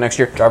back the next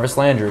year? Jarvis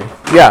Landry.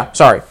 Yeah,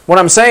 sorry. What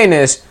I'm saying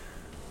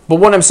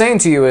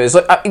to you is,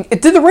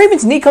 did the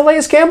Ravens need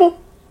Calais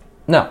Campbell?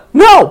 No.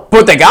 No,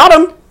 but they got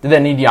him. Did they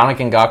need Yannick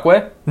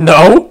Ngakoue?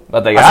 No.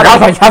 But they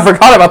got him. I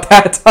forgot about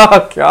that.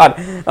 Oh,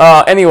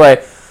 God.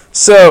 Anyway,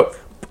 So,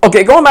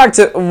 okay, going back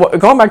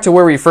to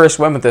where we first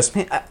went with this,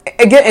 man,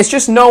 again, it's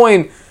just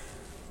knowing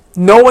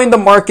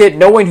the market,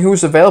 knowing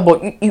who's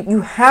available.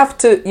 You have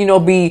to,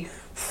 be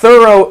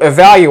thorough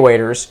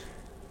evaluators.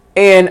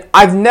 And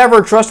I've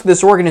never trusted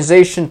this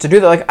organization to do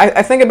that. Like,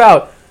 I think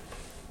about,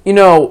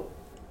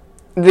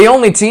 the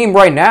only team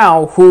right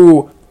now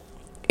who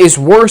is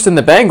worse than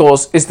the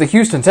Bengals is the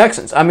Houston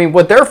Texans. I mean,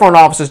 what their front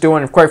office is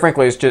doing, quite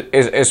frankly,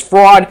 is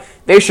fraud.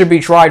 They should be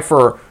tried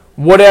for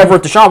whatever.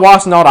 Deshaun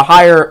Watson ought to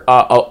hire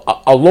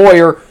a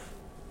lawyer.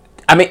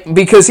 I mean,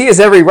 because he has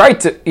every right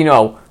to,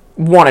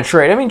 want to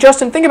trade. I mean,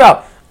 Justin, think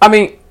about,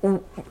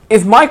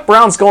 if Mike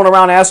Brown's going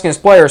around asking his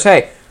players,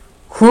 hey,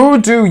 who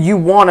do you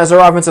want as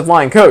our offensive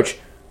line coach?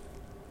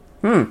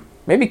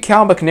 Maybe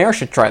Cal McNair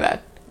should try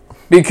that.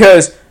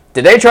 Because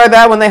did they try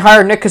that when they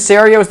hired Nick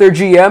Caserio as their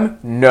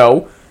GM?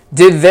 No.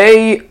 Did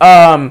they,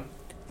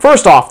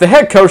 first off, the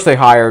head coach they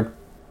hired,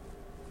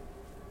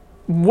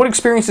 what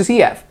experience does he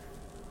have?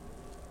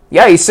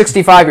 Yeah, he's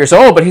 65 years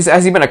old, but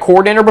has he been a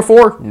coordinator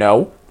before?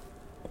 No.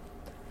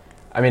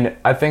 I mean,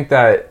 I think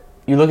that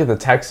you look at the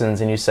Texans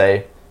and you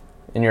say,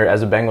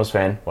 as a Bengals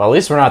fan, well, at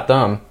least we're not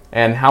them.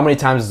 And how many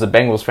times as a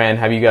Bengals fan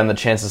have you gotten the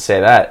chance to say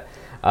that?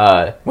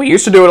 We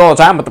used to do it all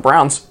the time with the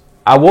Browns.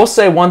 I will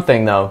say one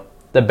thing, though.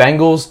 The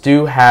Bengals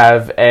do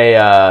have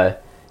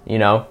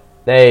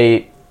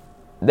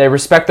they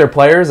respect their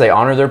players. They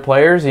honor their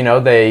players.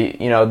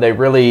 They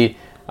really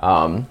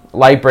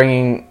like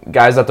bringing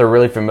guys that they're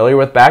really familiar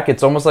with back.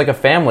 It's almost like a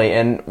family.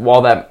 And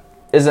while that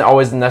isn't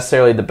always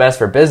necessarily the best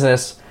for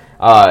business,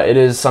 it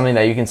is something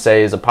that you can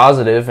say is a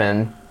positive.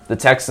 And the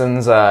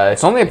Texans,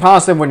 it's only a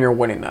positive when you're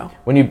winning, though.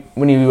 When you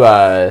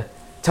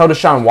tell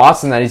Deshaun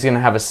Watson that he's going to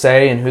have a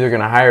say in who they're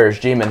going to hire as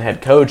GM and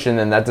head coach, and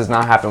then that does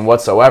not happen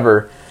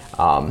whatsoever.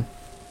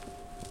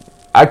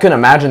 I couldn't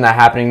imagine that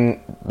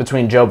happening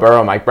between Joe Burrow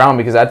and Mike Brown,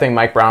 because I think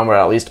Mike Brown would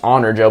at least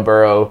honor Joe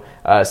Burrow,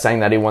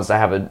 saying that he wants to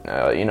have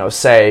a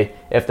say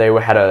if they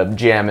had a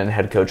GM and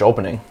head coach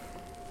opening.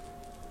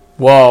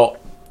 Well,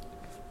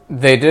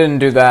 they didn't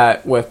do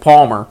that with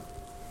Palmer.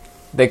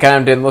 They kind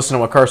of didn't listen to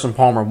what Carson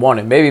Palmer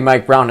wanted. Maybe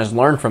Mike Brown has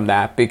learned from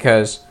that,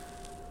 because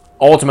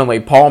ultimately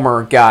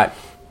Palmer got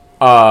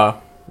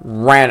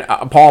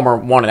Palmer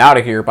wanted out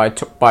of here by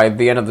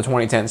the end of the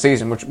 2010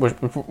 season,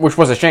 which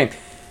was a shame.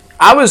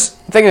 I was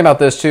thinking about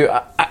this too.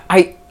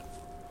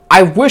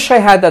 I wish I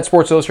had that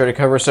Sports Illustrated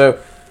cover. So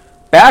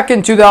back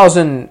in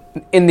 2000,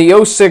 in the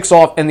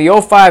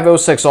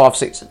 05-06 off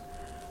season,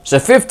 so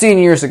 15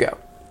 years ago,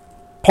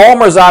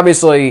 Palmer's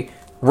obviously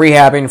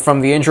rehabbing from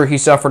the injury he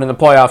suffered in the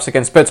playoffs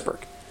against Pittsburgh.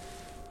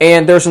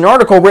 And there's an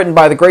article written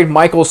by the great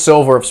Michael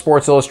Silver of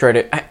Sports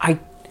Illustrated. I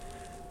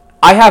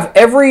have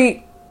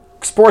every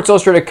Sports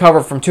Illustrated cover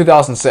from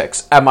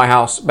 2006 at my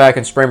house back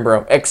in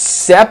Springboro,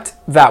 except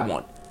that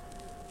one.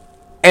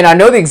 And I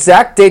know the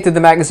exact date that the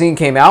magazine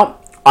came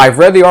out. I've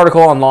read the article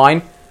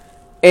online,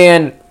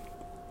 and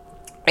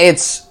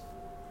it's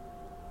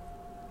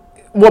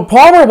what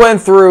Palmer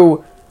went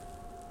through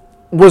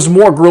was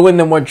more grueling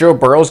than what Joe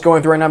Burrow's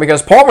going through right now,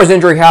 because Palmer's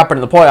injury happened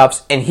in the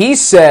playoffs, and he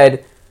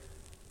said,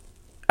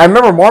 I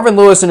remember Marvin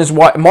Lewis and his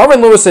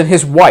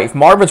wife,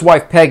 Marvin's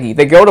wife Peggy,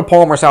 they go to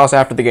Palmer's house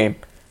after the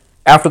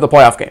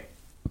playoff game.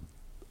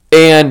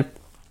 And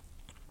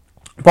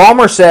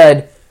Palmer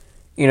said,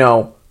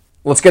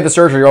 let's get the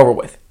surgery over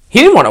with. He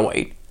didn't want to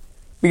wait,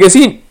 because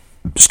he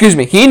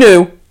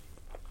knew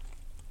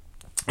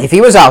if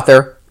he was out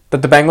there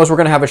that the Bengals were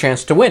going to have a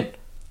chance to win.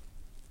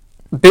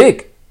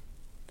 Big.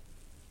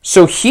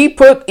 So he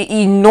put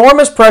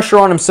enormous pressure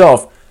on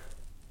himself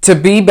to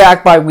be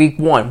back by week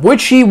 1,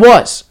 which he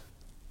was.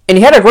 And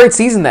he had a great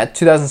season that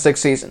 2006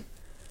 season.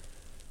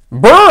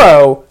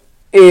 Burrow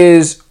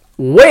is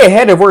way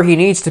ahead of where he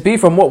needs to be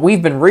from what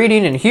we've been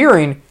reading and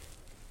hearing.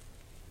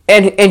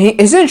 And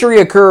his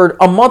injury occurred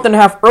a month and a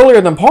half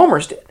earlier than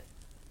Palmer's did.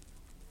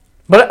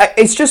 But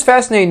it's just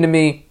fascinating to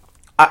me.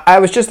 I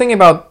was just thinking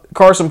about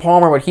Carson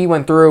Palmer, what he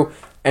went through,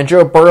 and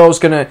Joe Burrow's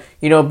going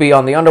to, be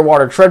on the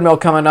underwater treadmill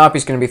coming up.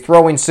 He's going to be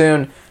throwing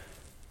soon.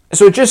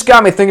 So it just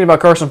got me thinking about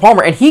Carson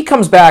Palmer. And he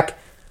comes back,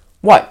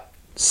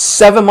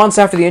 7 months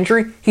after the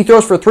injury? He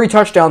throws for 3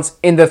 touchdowns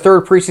in the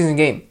third preseason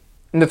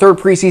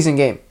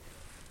game.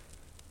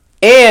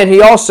 And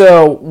he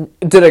also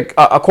did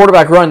a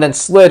quarterback run, then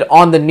slid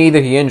on the knee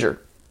that he injured.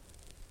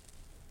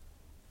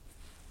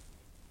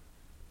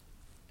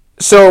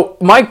 So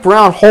Mike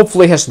Brown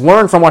hopefully has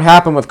learned from what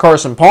happened with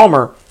Carson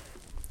Palmer.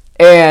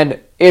 And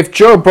if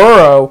Joe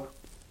Burrow,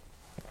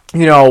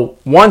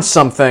 wants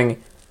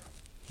something,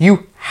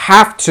 you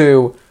have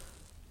to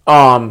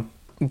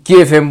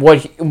give him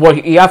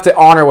you have to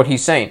honor what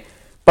he's saying.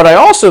 But I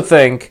also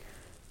think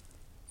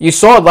you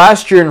saw it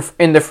last year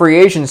in the free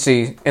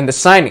agency, in the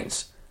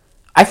signings.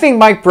 I think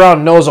Mike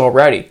Brown knows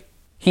already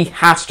he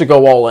has to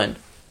go all in.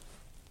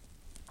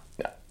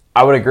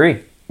 I would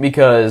agree,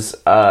 because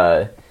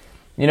I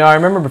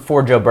remember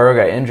before Joe Burrow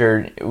got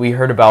injured, we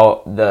heard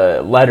about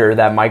the letter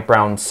that Mike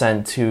Brown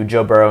sent to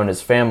Joe Burrow and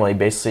his family,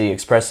 basically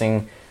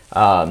expressing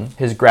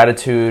his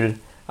gratitude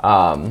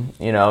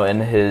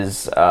and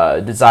his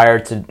desire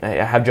to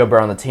have Joe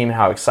Burrow on the team,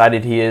 how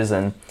excited he is.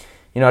 And,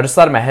 I just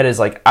thought in my head is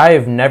like, I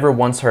have never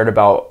once heard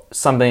about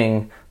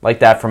something like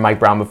that from Mike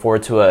Brown before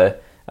to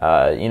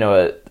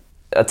a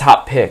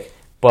top pick.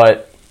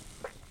 But,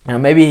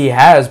 maybe he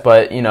has,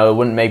 but, it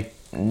wouldn't make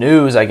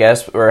news, I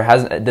guess, or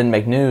it didn't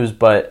make news.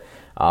 But,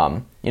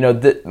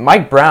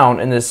 Mike Brown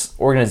and this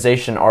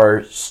organization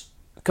are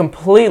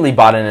completely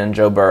bought in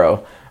Joe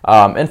Burrow.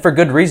 And for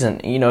good reason.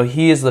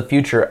 He is the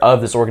future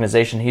of this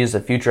organization. He is the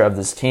future of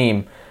this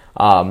team.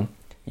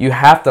 You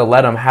have to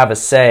let him have a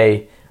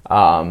say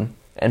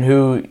in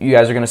who you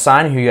guys are going to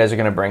sign, who you guys are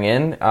going to bring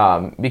in,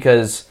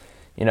 because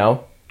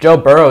Joe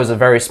Burrow is a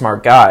very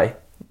smart guy.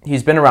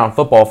 He's been around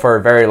football for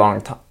a very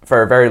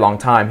long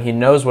time. He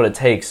knows what it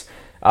takes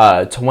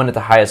to win at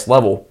the highest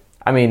level.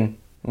 I mean,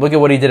 look at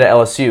what he did at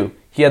LSU.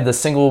 He had the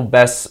single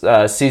best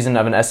season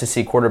of an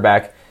SEC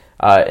quarterback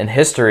in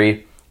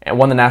history, and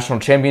won the national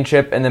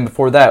championship. And then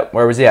before that,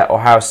 where was he at?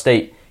 Ohio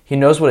State. He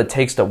knows what it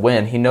takes to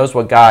win. He knows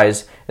what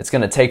guys it's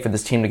going to take for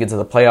this team to get to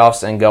the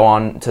playoffs and go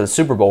on to the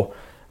Super Bowl.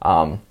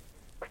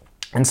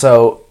 And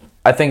so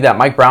I think that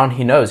Mike Brown,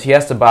 he knows he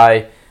has to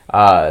buy,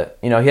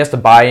 he has to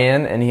buy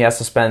in, and he has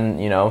to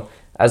spend,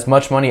 as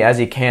much money as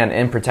he can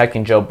in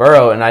protecting Joe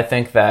Burrow. And I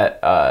think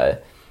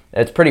that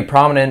it's pretty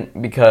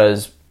prominent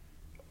because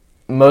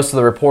most of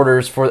the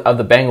reporters of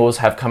the Bengals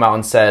have come out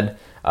and said,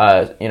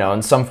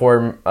 in some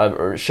form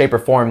or shape or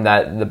form,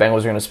 that the Bengals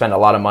are going to spend a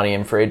lot of money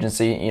in free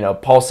agency.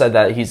 Paul said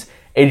that he's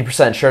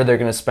 80% sure they're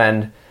going to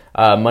spend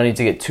money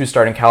to get 2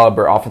 starting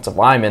caliber offensive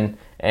linemen,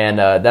 and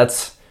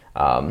that's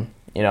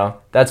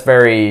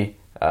very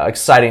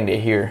exciting to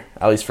hear,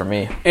 at least for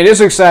me. It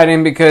is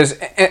exciting because,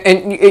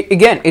 and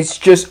again, it's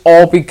just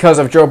all because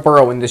of Joe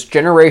Burrow and this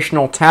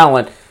generational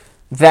talent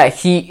that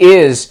he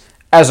is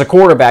as a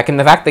quarterback, and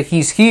the fact that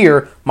he's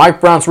here,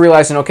 Mike Brown's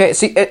realizing, okay,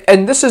 see,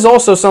 and this is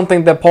also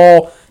something that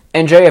Paul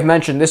and Jay have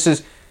mentioned. This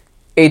is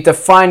a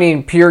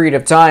defining period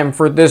of time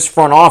for this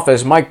front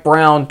office. Mike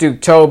Brown, Duke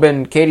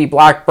Tobin, Katie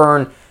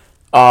Blackburn,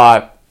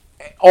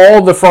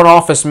 all the front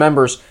office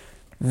members.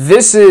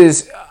 This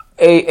is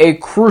a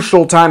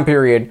crucial time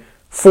period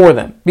for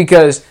them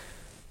because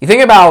you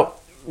think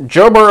about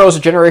Joe Burrow's a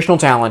generational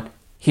talent.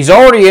 He's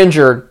already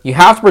injured. You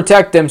have to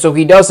protect him so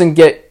he doesn't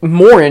get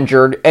more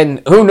injured.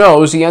 And who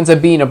knows, he ends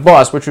up being a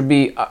bust, which would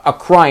be a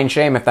crying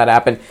shame if that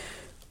happened.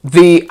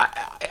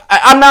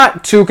 I'm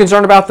not too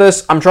concerned about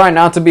this. I'm trying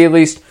not to be, at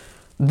least.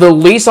 The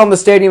lease on the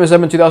stadium is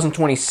up in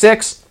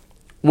 2026,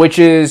 which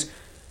is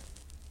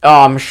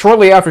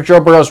shortly after Joe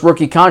Burrow's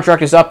rookie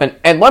contract is up.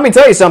 And let me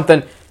tell you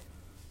something.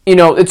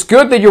 It's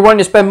good that you're wanting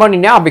to spend money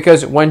now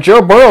because when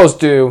Joe Burrow's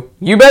due,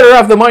 you better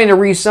have the money to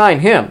re-sign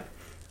him.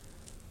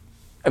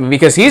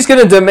 Because he's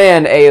going to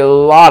demand a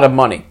lot of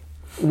money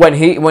when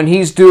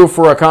he's due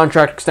for a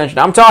contract extension.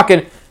 I'm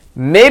talking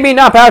maybe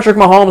not Patrick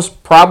Mahomes,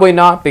 probably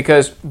not,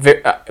 because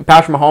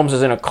Patrick Mahomes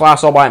is in a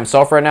class all by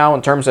himself right now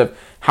in terms of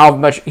how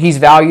much he's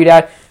valued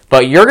at.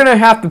 But you're going to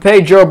have to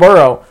pay Joe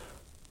Burrow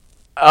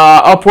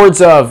upwards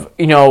of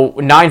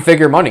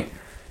 9-figure money.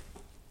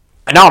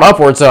 Not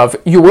upwards of,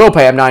 you will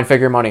pay him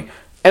 9-figure money.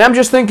 And I'm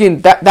just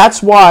thinking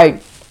that's why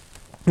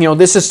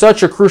this is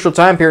such a crucial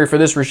time period for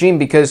this regime,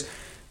 because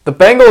the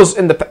Bengals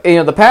in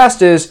the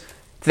past is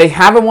they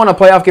haven't won a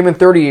playoff game in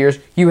 30 years.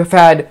 You have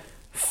had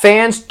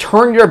fans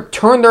turn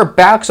their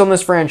backs on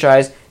this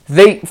franchise.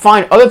 They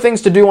find other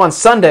things to do on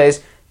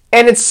Sundays,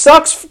 and it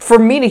sucks for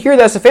me to hear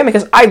that as a fan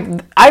because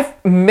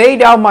I've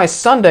made out my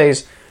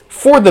Sundays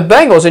for the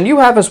Bengals, and you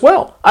have as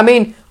well. I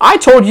mean, I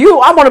told you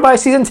I want to buy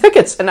season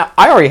tickets, and I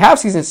already have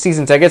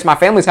season tickets. My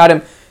family's had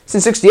them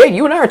since '68.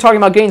 You and I are talking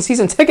about getting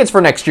season tickets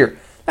for next year.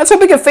 That's how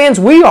big of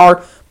fans we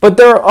are. But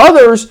there are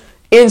others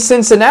in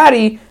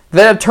Cincinnati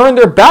that have turned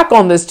their back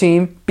on this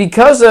team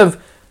because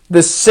of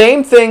the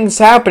same things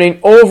happening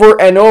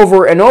over and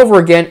over and over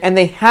again, and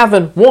they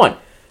haven't won.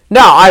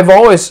 Now, I've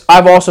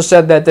also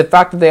said that the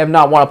fact that they have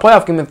not won a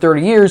playoff game in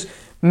 30 years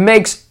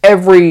makes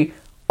every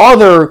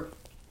other,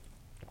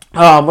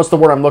 what's the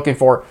word I'm looking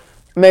for?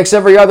 Makes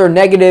every other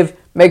negative,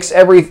 makes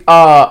every,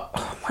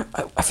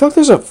 I feel like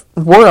there's a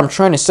word I'm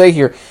trying to say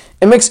here.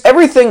 It makes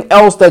everything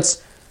else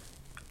that's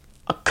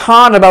a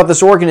con about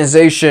this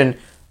organization,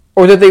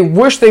 or that they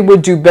wish they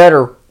would do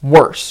better,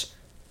 worse.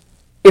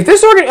 If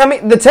this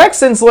the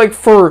Texans,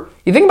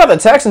 you think about the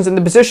Texans in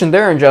the position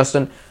they're in,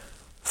 Justin,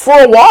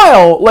 for a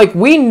while,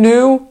 we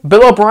knew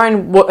Bill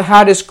O'Brien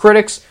had his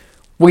critics.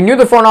 We knew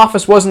the front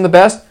office wasn't the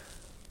best.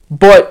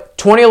 But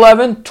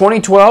 2011,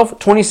 2012,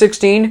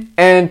 2016,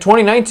 and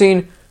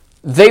 2019,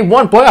 they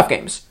won playoff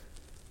games.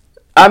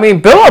 I mean,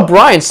 Bill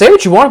O'Brien, say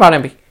what you want about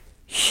him,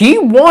 he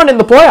won in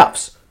the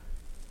playoffs.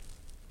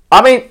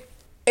 I mean,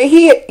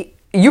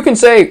 you can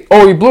say,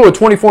 oh, he blew a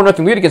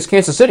 24-0 lead against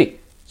Kansas City.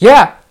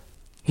 Yeah.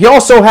 He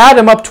also had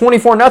him up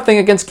 24-0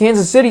 against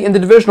Kansas City in the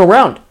divisional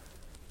round.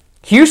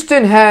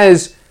 Houston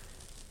has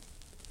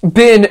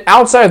been,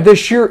 outside of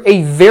this year,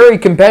 a very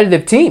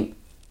competitive team.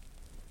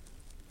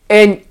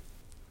 And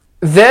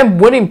them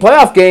winning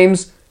playoff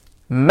games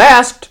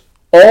masked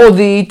all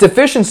the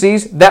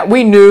deficiencies that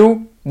we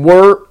knew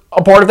were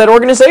a part of that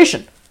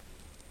organization.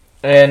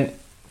 And,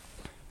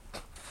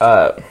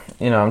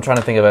 I'm trying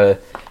to think of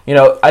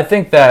I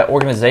think that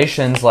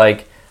organizations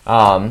like,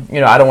 I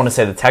don't want to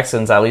say the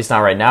Texans, at least not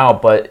right now,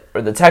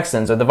 or the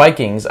Texans or the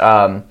Vikings,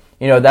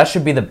 that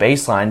should be the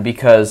baseline,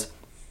 because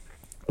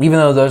even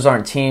though those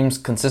aren't teams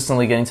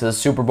consistently getting to the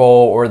Super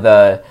Bowl or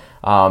the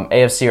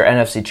AFC or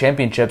NFC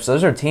championships,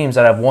 those are teams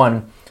that have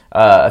won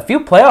a few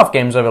playoff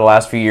games over the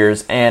last few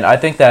years, and I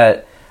think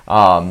that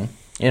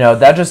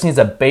that just needs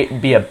to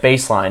be a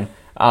baseline.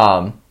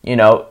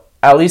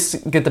 At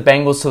least get the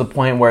Bengals to the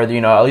point where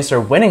at least they're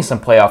winning some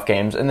playoff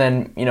games, and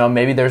then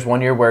maybe there's one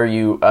year where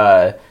you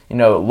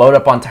load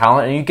up on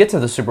talent and you get to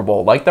the Super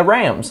Bowl, like the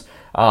Rams.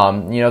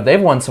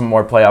 They've won some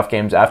more playoff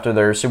games after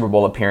their Super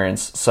Bowl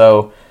appearance.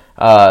 So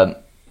I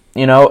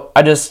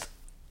just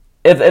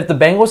if the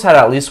Bengals had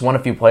at least won a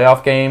few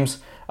playoff games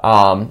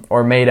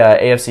or made a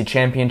AFC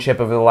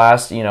championship over the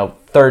last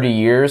 30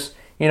 years,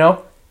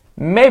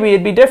 maybe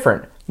it'd be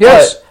different.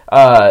 Yes.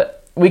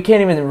 But we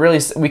can't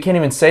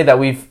even say that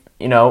we've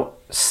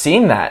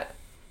seen that.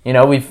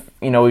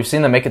 We've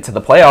seen them make it to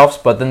the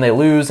playoffs, but then they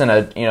lose in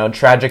a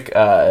tragic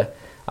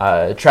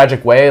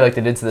way, like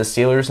they did to the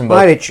Steelers. And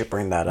why did you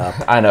bring that up?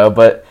 I know,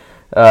 but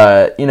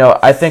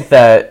I think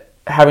that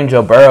having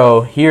Joe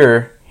Burrow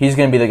here, he's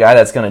going to be the guy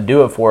that's going to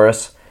do it for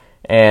us,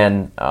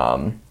 and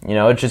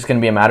it's just going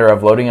to be a matter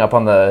of loading up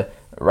on the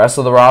rest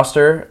of the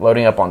roster,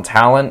 loading up on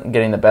talent,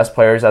 getting the best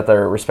players at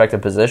their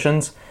respective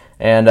positions,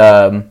 and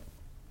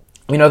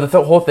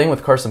the whole thing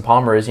with Carson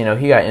Palmer is he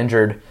got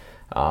injured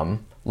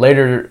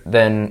later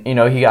than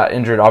he got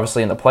injured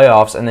obviously in the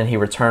playoffs, and then he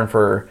returned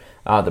for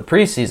the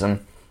preseason.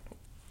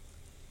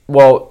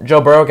 Well,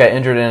 Joe Burrow got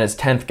injured in his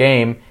 10th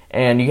game,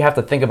 and you have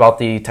to think about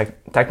the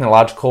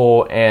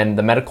technological and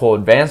the medical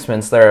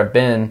advancements there have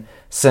been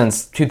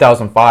since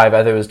 2005.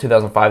 I think it was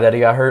 2005 that he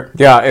got hurt.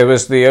 Yeah, it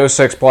was the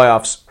 06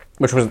 playoffs,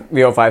 which was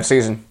the 05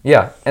 season.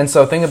 Yeah, and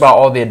so think about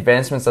all the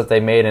advancements that they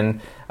made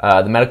in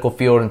the medical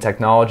field and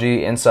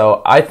technology, and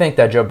so I think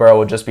that Joe Burrow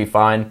would just be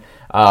fine.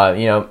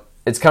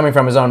 It's coming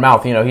from his own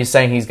mouth. He's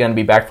saying he's going to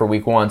be back for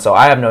week 1, so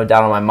I have no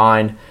doubt in my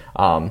mind.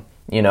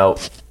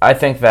 I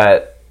think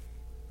that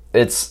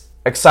it's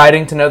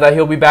exciting to know that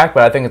he'll be back,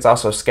 but I think it's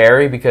also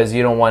scary because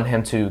you don't want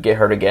him to get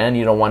hurt again.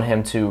 You don't want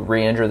him to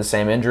re-injure the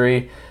same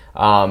injury.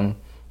 And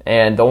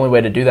the only way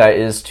to do that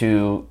is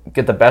to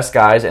get the best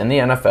guys in the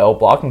NFL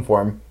blocking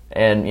for him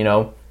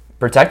and,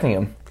 protecting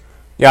him.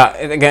 Yeah,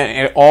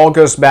 again, it all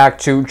goes back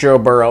to Joe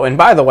Burrow. And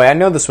by the way, I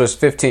know this was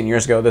 15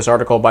 years ago, this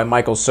article by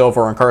Michael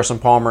Silver and Carson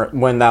Palmer,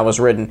 when that was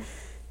written.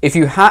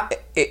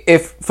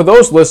 For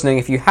those listening,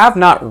 if you have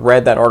not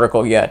read that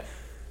article yet,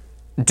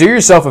 do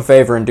yourself a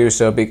favor and do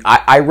so.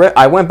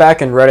 I went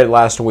back and read it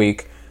last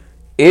week.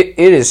 It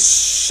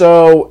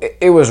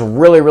was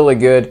really, really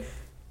good.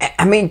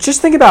 I mean, just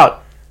think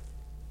about,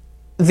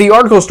 the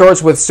article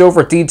starts with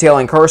Silver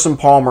detailing Carson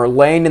Palmer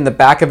laying in the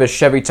back of his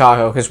Chevy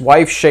Tahoe. His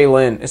wife,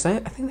 Shaylin, I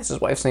think that's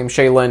his wife's name,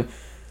 Shaylin.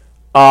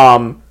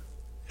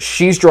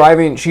 She's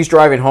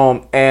driving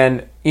home,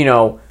 and,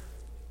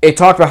 it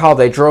talked about how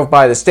they drove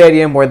by the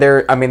stadium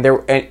where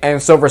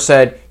and Silver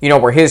said,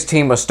 where his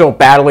team was still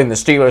battling the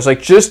Steelers.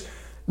 Like, just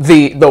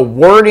the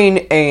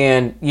wording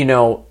and,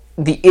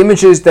 the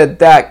images that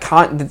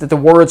the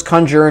words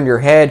conjure in your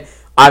head.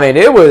 I mean,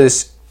 it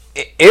was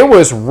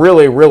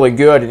really, really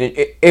good, and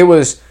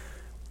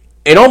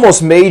it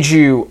almost made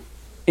you,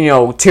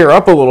 tear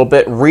up a little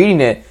bit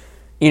reading it.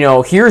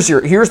 Here's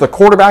the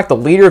quarterback, the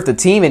leader of the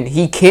team, and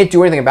he can't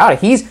do anything about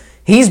it.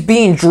 He's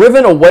being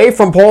driven away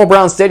from Paul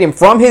Brown Stadium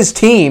from his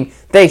team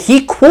that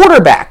he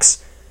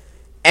quarterbacks,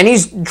 and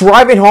he's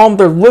driving home.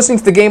 They're listening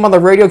to the game on the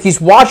radio. He's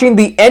watching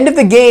the end of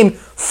the game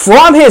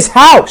from his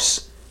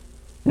house,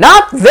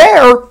 not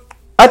there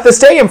at the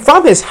stadium,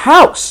 from his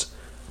house.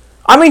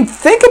 I mean,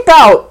 think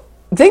about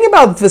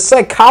the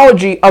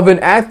psychology of an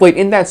athlete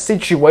in that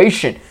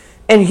situation.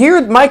 And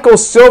here Michael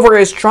Silver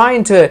is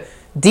trying to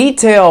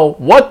detail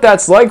what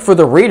that's like for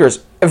the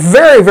readers.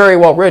 Very, very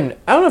well written.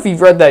 I don't know if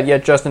you've read that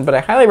yet, Justin, but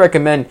I highly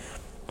recommend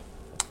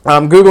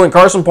Googling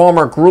Carson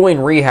Palmer grueling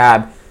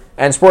rehab.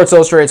 And Sports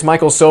Illustrated's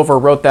Michael Silver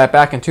wrote that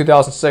back in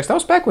 2006. That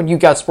was back when you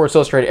got Sports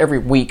Illustrated every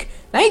week.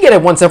 Now you get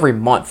it once every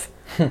month.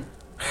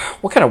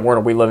 What kind of world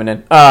are we living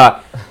in?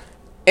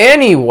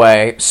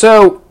 Anyway,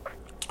 so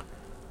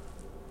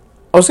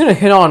I was going to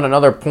hit on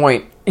another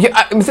point.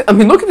 Yeah, I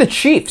mean, look at the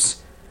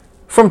Chiefs.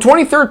 From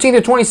 2013 to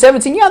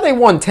 2017, yeah, they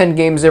won 10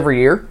 games every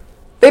year.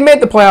 They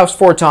made the playoffs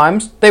 4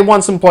 times. They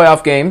won some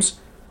playoff games.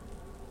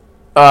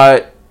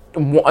 They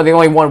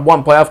only won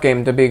 1 playoff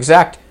game, to be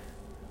exact.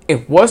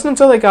 It wasn't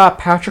until they got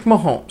Patrick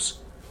Mahomes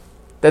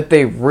that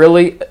they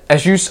really,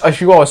 as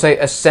you always say,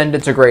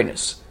 ascended to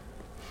greatness.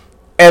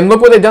 And look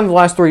what they've done the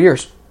last 3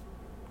 years.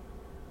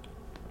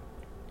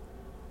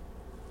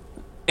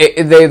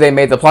 They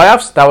made the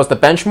playoffs. That was the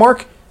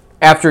benchmark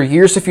after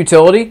years of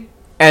futility,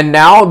 and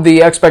now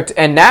they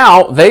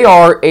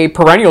are a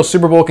perennial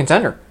Super Bowl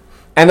contender,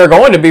 and they're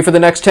going to be for the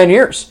next 10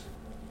 years.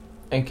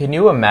 And can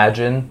you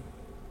imagine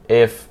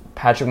if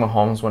Patrick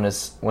Mahomes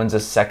wins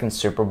his second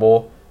Super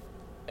Bowl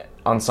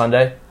on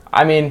Sunday?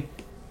 I mean,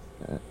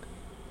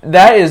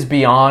 that is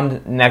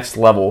beyond next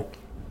level.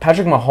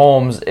 Patrick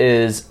Mahomes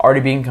is already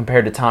being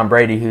compared to Tom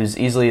Brady, who's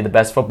easily the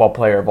best football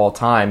player of all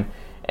time.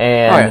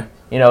 And,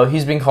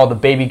 he's being called the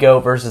baby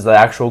GOAT versus the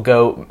actual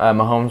GOAT,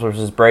 Mahomes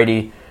versus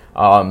Brady.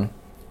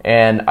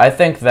 And I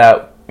think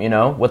that,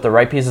 with the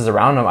right pieces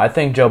around him, I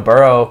think Joe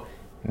Burrow,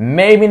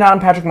 maybe not on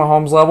Patrick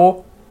Mahomes'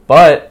 level,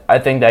 but I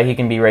think that he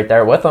can be right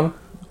there with him.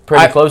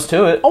 Pretty close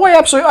to it. Oh, I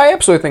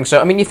absolutely think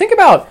so. I mean, you think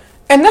about,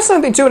 and that's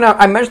another thing too, and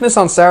I mentioned this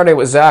on Saturday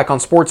with Zach on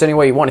Sports Any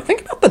Way You Want It.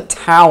 Think about the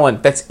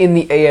talent that's in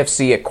the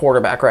AFC at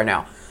quarterback right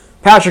now.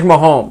 Patrick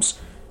Mahomes,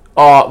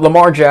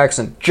 Lamar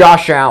Jackson,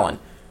 Josh Allen.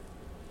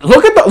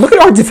 Look at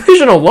our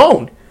division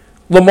alone.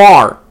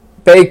 Lamar,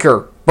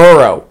 Baker,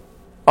 Burrow.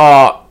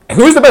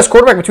 Who's the best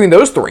quarterback between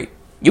those three?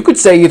 You could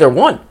say either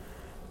one.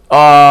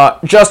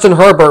 Justin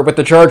Herbert with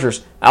the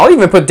Chargers. I'll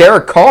even put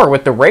Derek Carr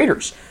with the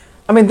Raiders.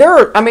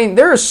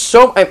 There is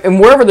so, and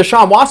wherever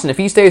Deshaun Watson, if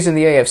he stays in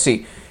the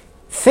AFC,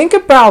 think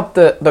about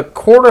the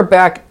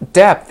quarterback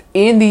depth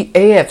in the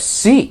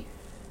AFC.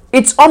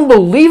 It's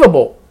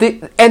unbelievable.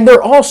 And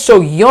they're all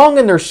so young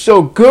and they're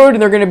so good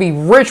and they're going to be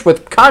rich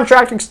with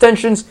contract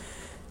extensions.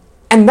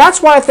 And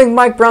that's why I think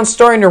Mike Brown's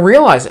starting to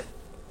realize it.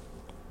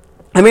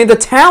 I mean, the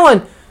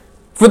talent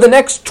for the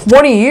next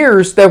 20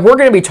 years that we're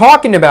going to be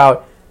talking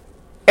about,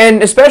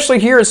 and especially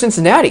here in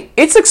Cincinnati,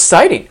 it's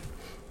exciting.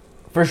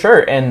 For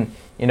sure. And,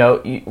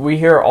 we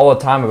hear all the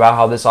time about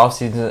how this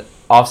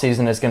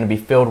offseason is going to be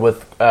filled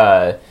with,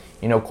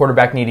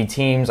 quarterback-needy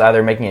teams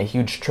either making a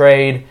huge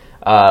trade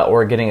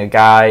or getting a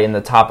guy in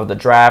the top of the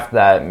draft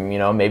that,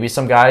 maybe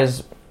some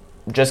guys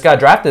just got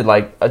drafted,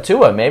 like a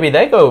Tua. Maybe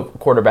they go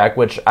quarterback,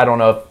 which I don't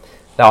know if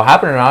that'll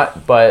happen or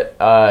not. But,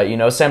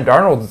 Sam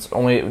Darnold's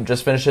only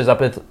just finished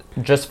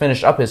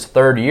up his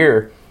third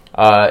year,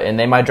 and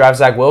they might draft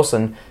Zach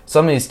Wilson.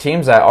 Some of these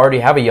teams that already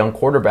have a young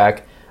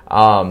quarterback,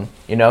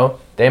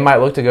 they might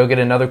look to go get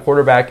another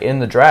quarterback in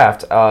the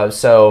draft.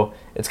 So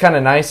it's kind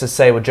of nice to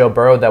say with Joe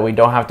Burrow that we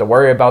don't have to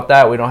worry about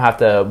that. We don't have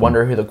to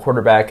wonder who the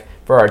quarterback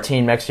for our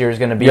team next year is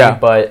going to be,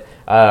 but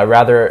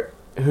rather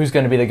who's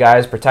going to be the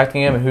guys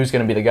protecting him and who's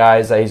going to be the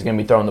guys that he's going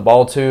to be throwing the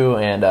ball to,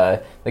 and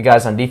the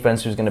guys on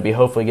defense who's going to be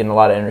hopefully getting a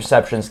lot of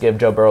interceptions, give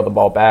Joe Burrow the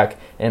ball back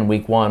in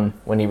week 1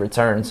 when he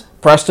returns.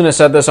 Preston has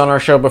said this on our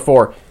show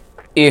before.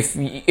 If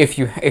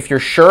you're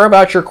sure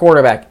about your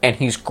quarterback and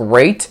he's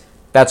great,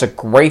 that's a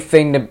great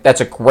thing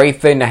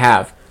to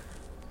have,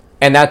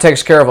 and that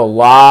takes care of a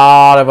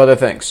lot of other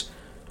things.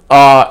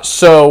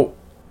 So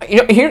I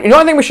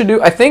think we should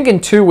do. I think in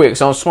 2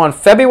 weeks, on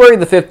February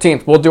the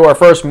 15th, we'll do our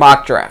first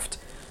mock draft.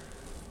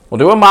 We'll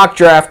do a mock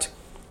draft.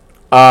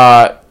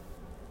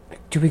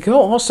 Do we go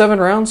all 7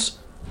 rounds?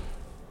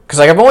 Because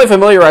I've only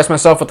familiarized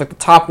myself with the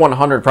top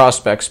 100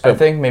 prospects. But I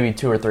think maybe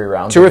 2 or 3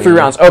 rounds. 2 or 3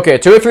 rounds. Okay,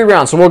 2 or 3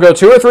 rounds. So we'll go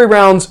 2 or 3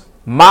 rounds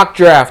mock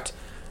draft.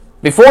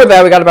 Before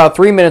that, we got about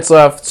 3 minutes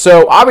left.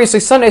 So obviously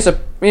Sunday's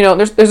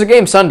there's a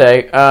game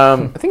Sunday.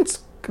 I think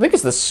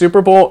it's the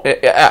Super Bowl.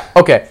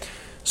 Okay,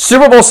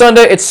 Super Bowl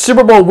Sunday. It's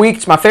Super Bowl week.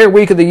 It's my favorite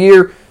week of the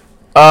year.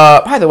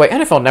 By the way,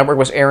 NFL Network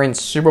was airing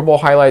Super Bowl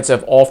highlights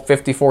of all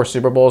 54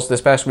 Super Bowls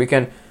this past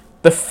weekend.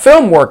 The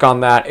film work on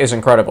that is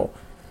incredible.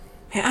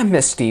 Man, I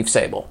miss Steve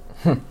Sable.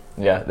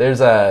 Yeah, there's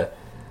the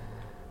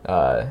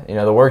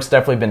work's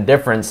definitely been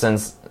different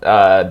since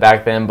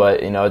back then,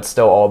 but it's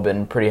still all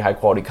been pretty high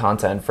quality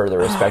content for the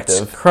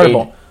respective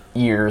 8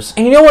 years.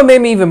 And you know what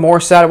made me even more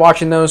sad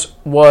watching those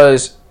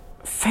was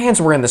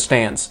fans were in the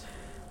stands,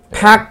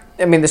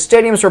 packed. I mean, the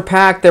stadiums were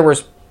packed. There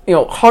was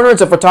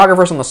hundreds of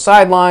photographers on the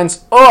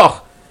sidelines.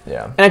 Ugh.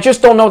 Yeah. And I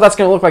just don't know what that's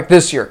going to look like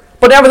this year.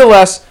 But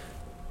nevertheless,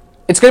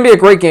 it's going to be a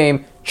great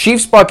game.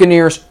 Chiefs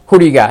Buccaneers. Who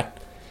do you got?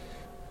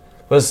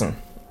 Listen,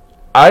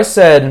 I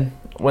said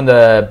when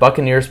the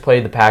Buccaneers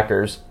played the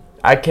Packers,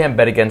 I can't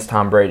bet against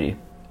Tom Brady.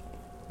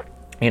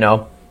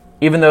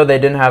 Even though they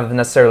didn't have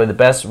necessarily the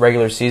best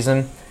regular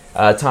season,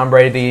 Tom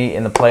Brady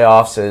in the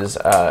playoffs is,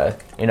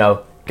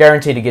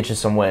 guaranteed to get you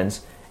some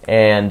wins.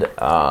 And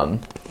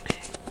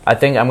I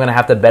think I'm going to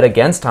have to bet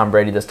against Tom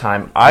Brady this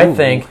time. I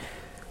think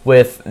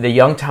with the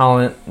young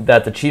talent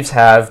that the Chiefs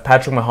have,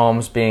 Patrick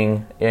Mahomes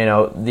being,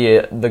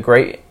 the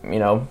great,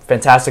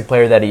 fantastic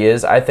player that he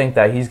is, I think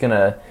that he's going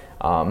to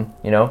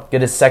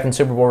get his second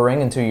Super Bowl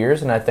ring in 2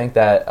 years, and I think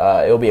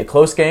that it'll be a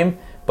close game,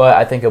 but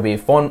I think it'll be a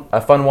fun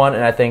one,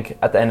 and I think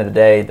at the end of the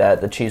day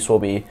that the Chiefs will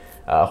be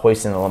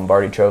hoisting the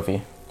Lombardi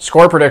Trophy.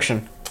 Score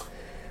prediction.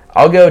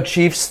 I'll go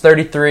Chiefs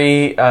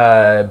 33,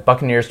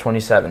 Buccaneers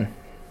 27.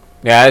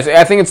 Yeah,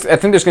 I think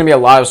there's going to be a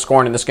lot of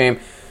scoring in this game.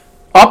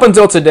 Up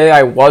until today,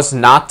 I was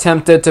not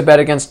tempted to bet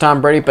against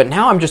Tom Brady, but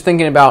now I'm just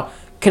thinking about,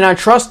 can I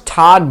trust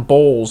Todd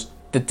Bowles,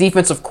 the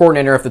defensive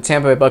coordinator of the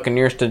Tampa Bay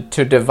Buccaneers,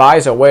 to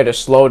devise a way to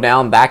slow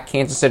down that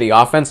Kansas City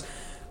offense?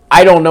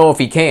 I don't know if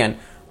he can,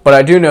 but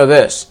I do know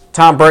this: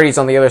 Tom Brady's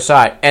on the other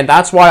side, and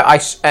that's why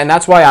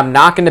I'm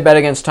not going to bet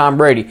against Tom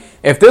Brady.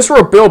 If this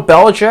were Bill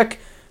Belichick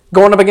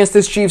going up against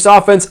this Chiefs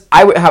offense,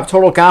 I would have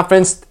total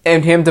confidence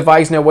in him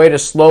devising a way to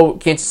slow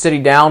Kansas City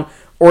down,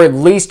 or at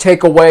least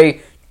take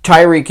away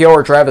Tyreek Hill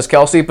or Travis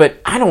Kelce.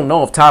 But I don't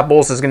know if Todd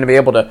Bowles is going to be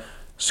able to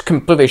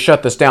completely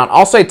shut this down.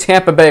 I'll say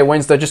Tampa Bay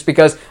wins, though, just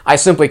because I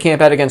simply can't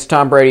bet against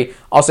Tom Brady.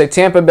 I'll say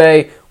Tampa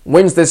Bay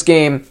wins this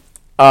game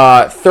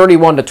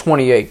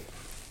 31-28.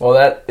 Well,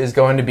 that is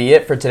going to be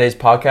it for today's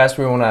podcast.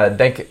 We want to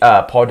thank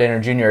Paul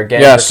Dehner Jr.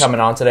 again Yes. for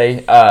coming on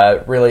today.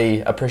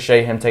 Really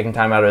appreciate him taking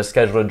time out of his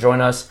schedule to join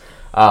us.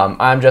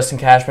 I'm Justin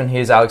Cashman. He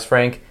is Alex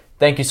Frank.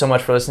 Thank you so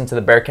much for listening to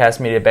the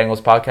Bearcast Media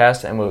Bengals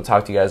podcast, and we will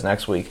talk to you guys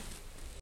next week.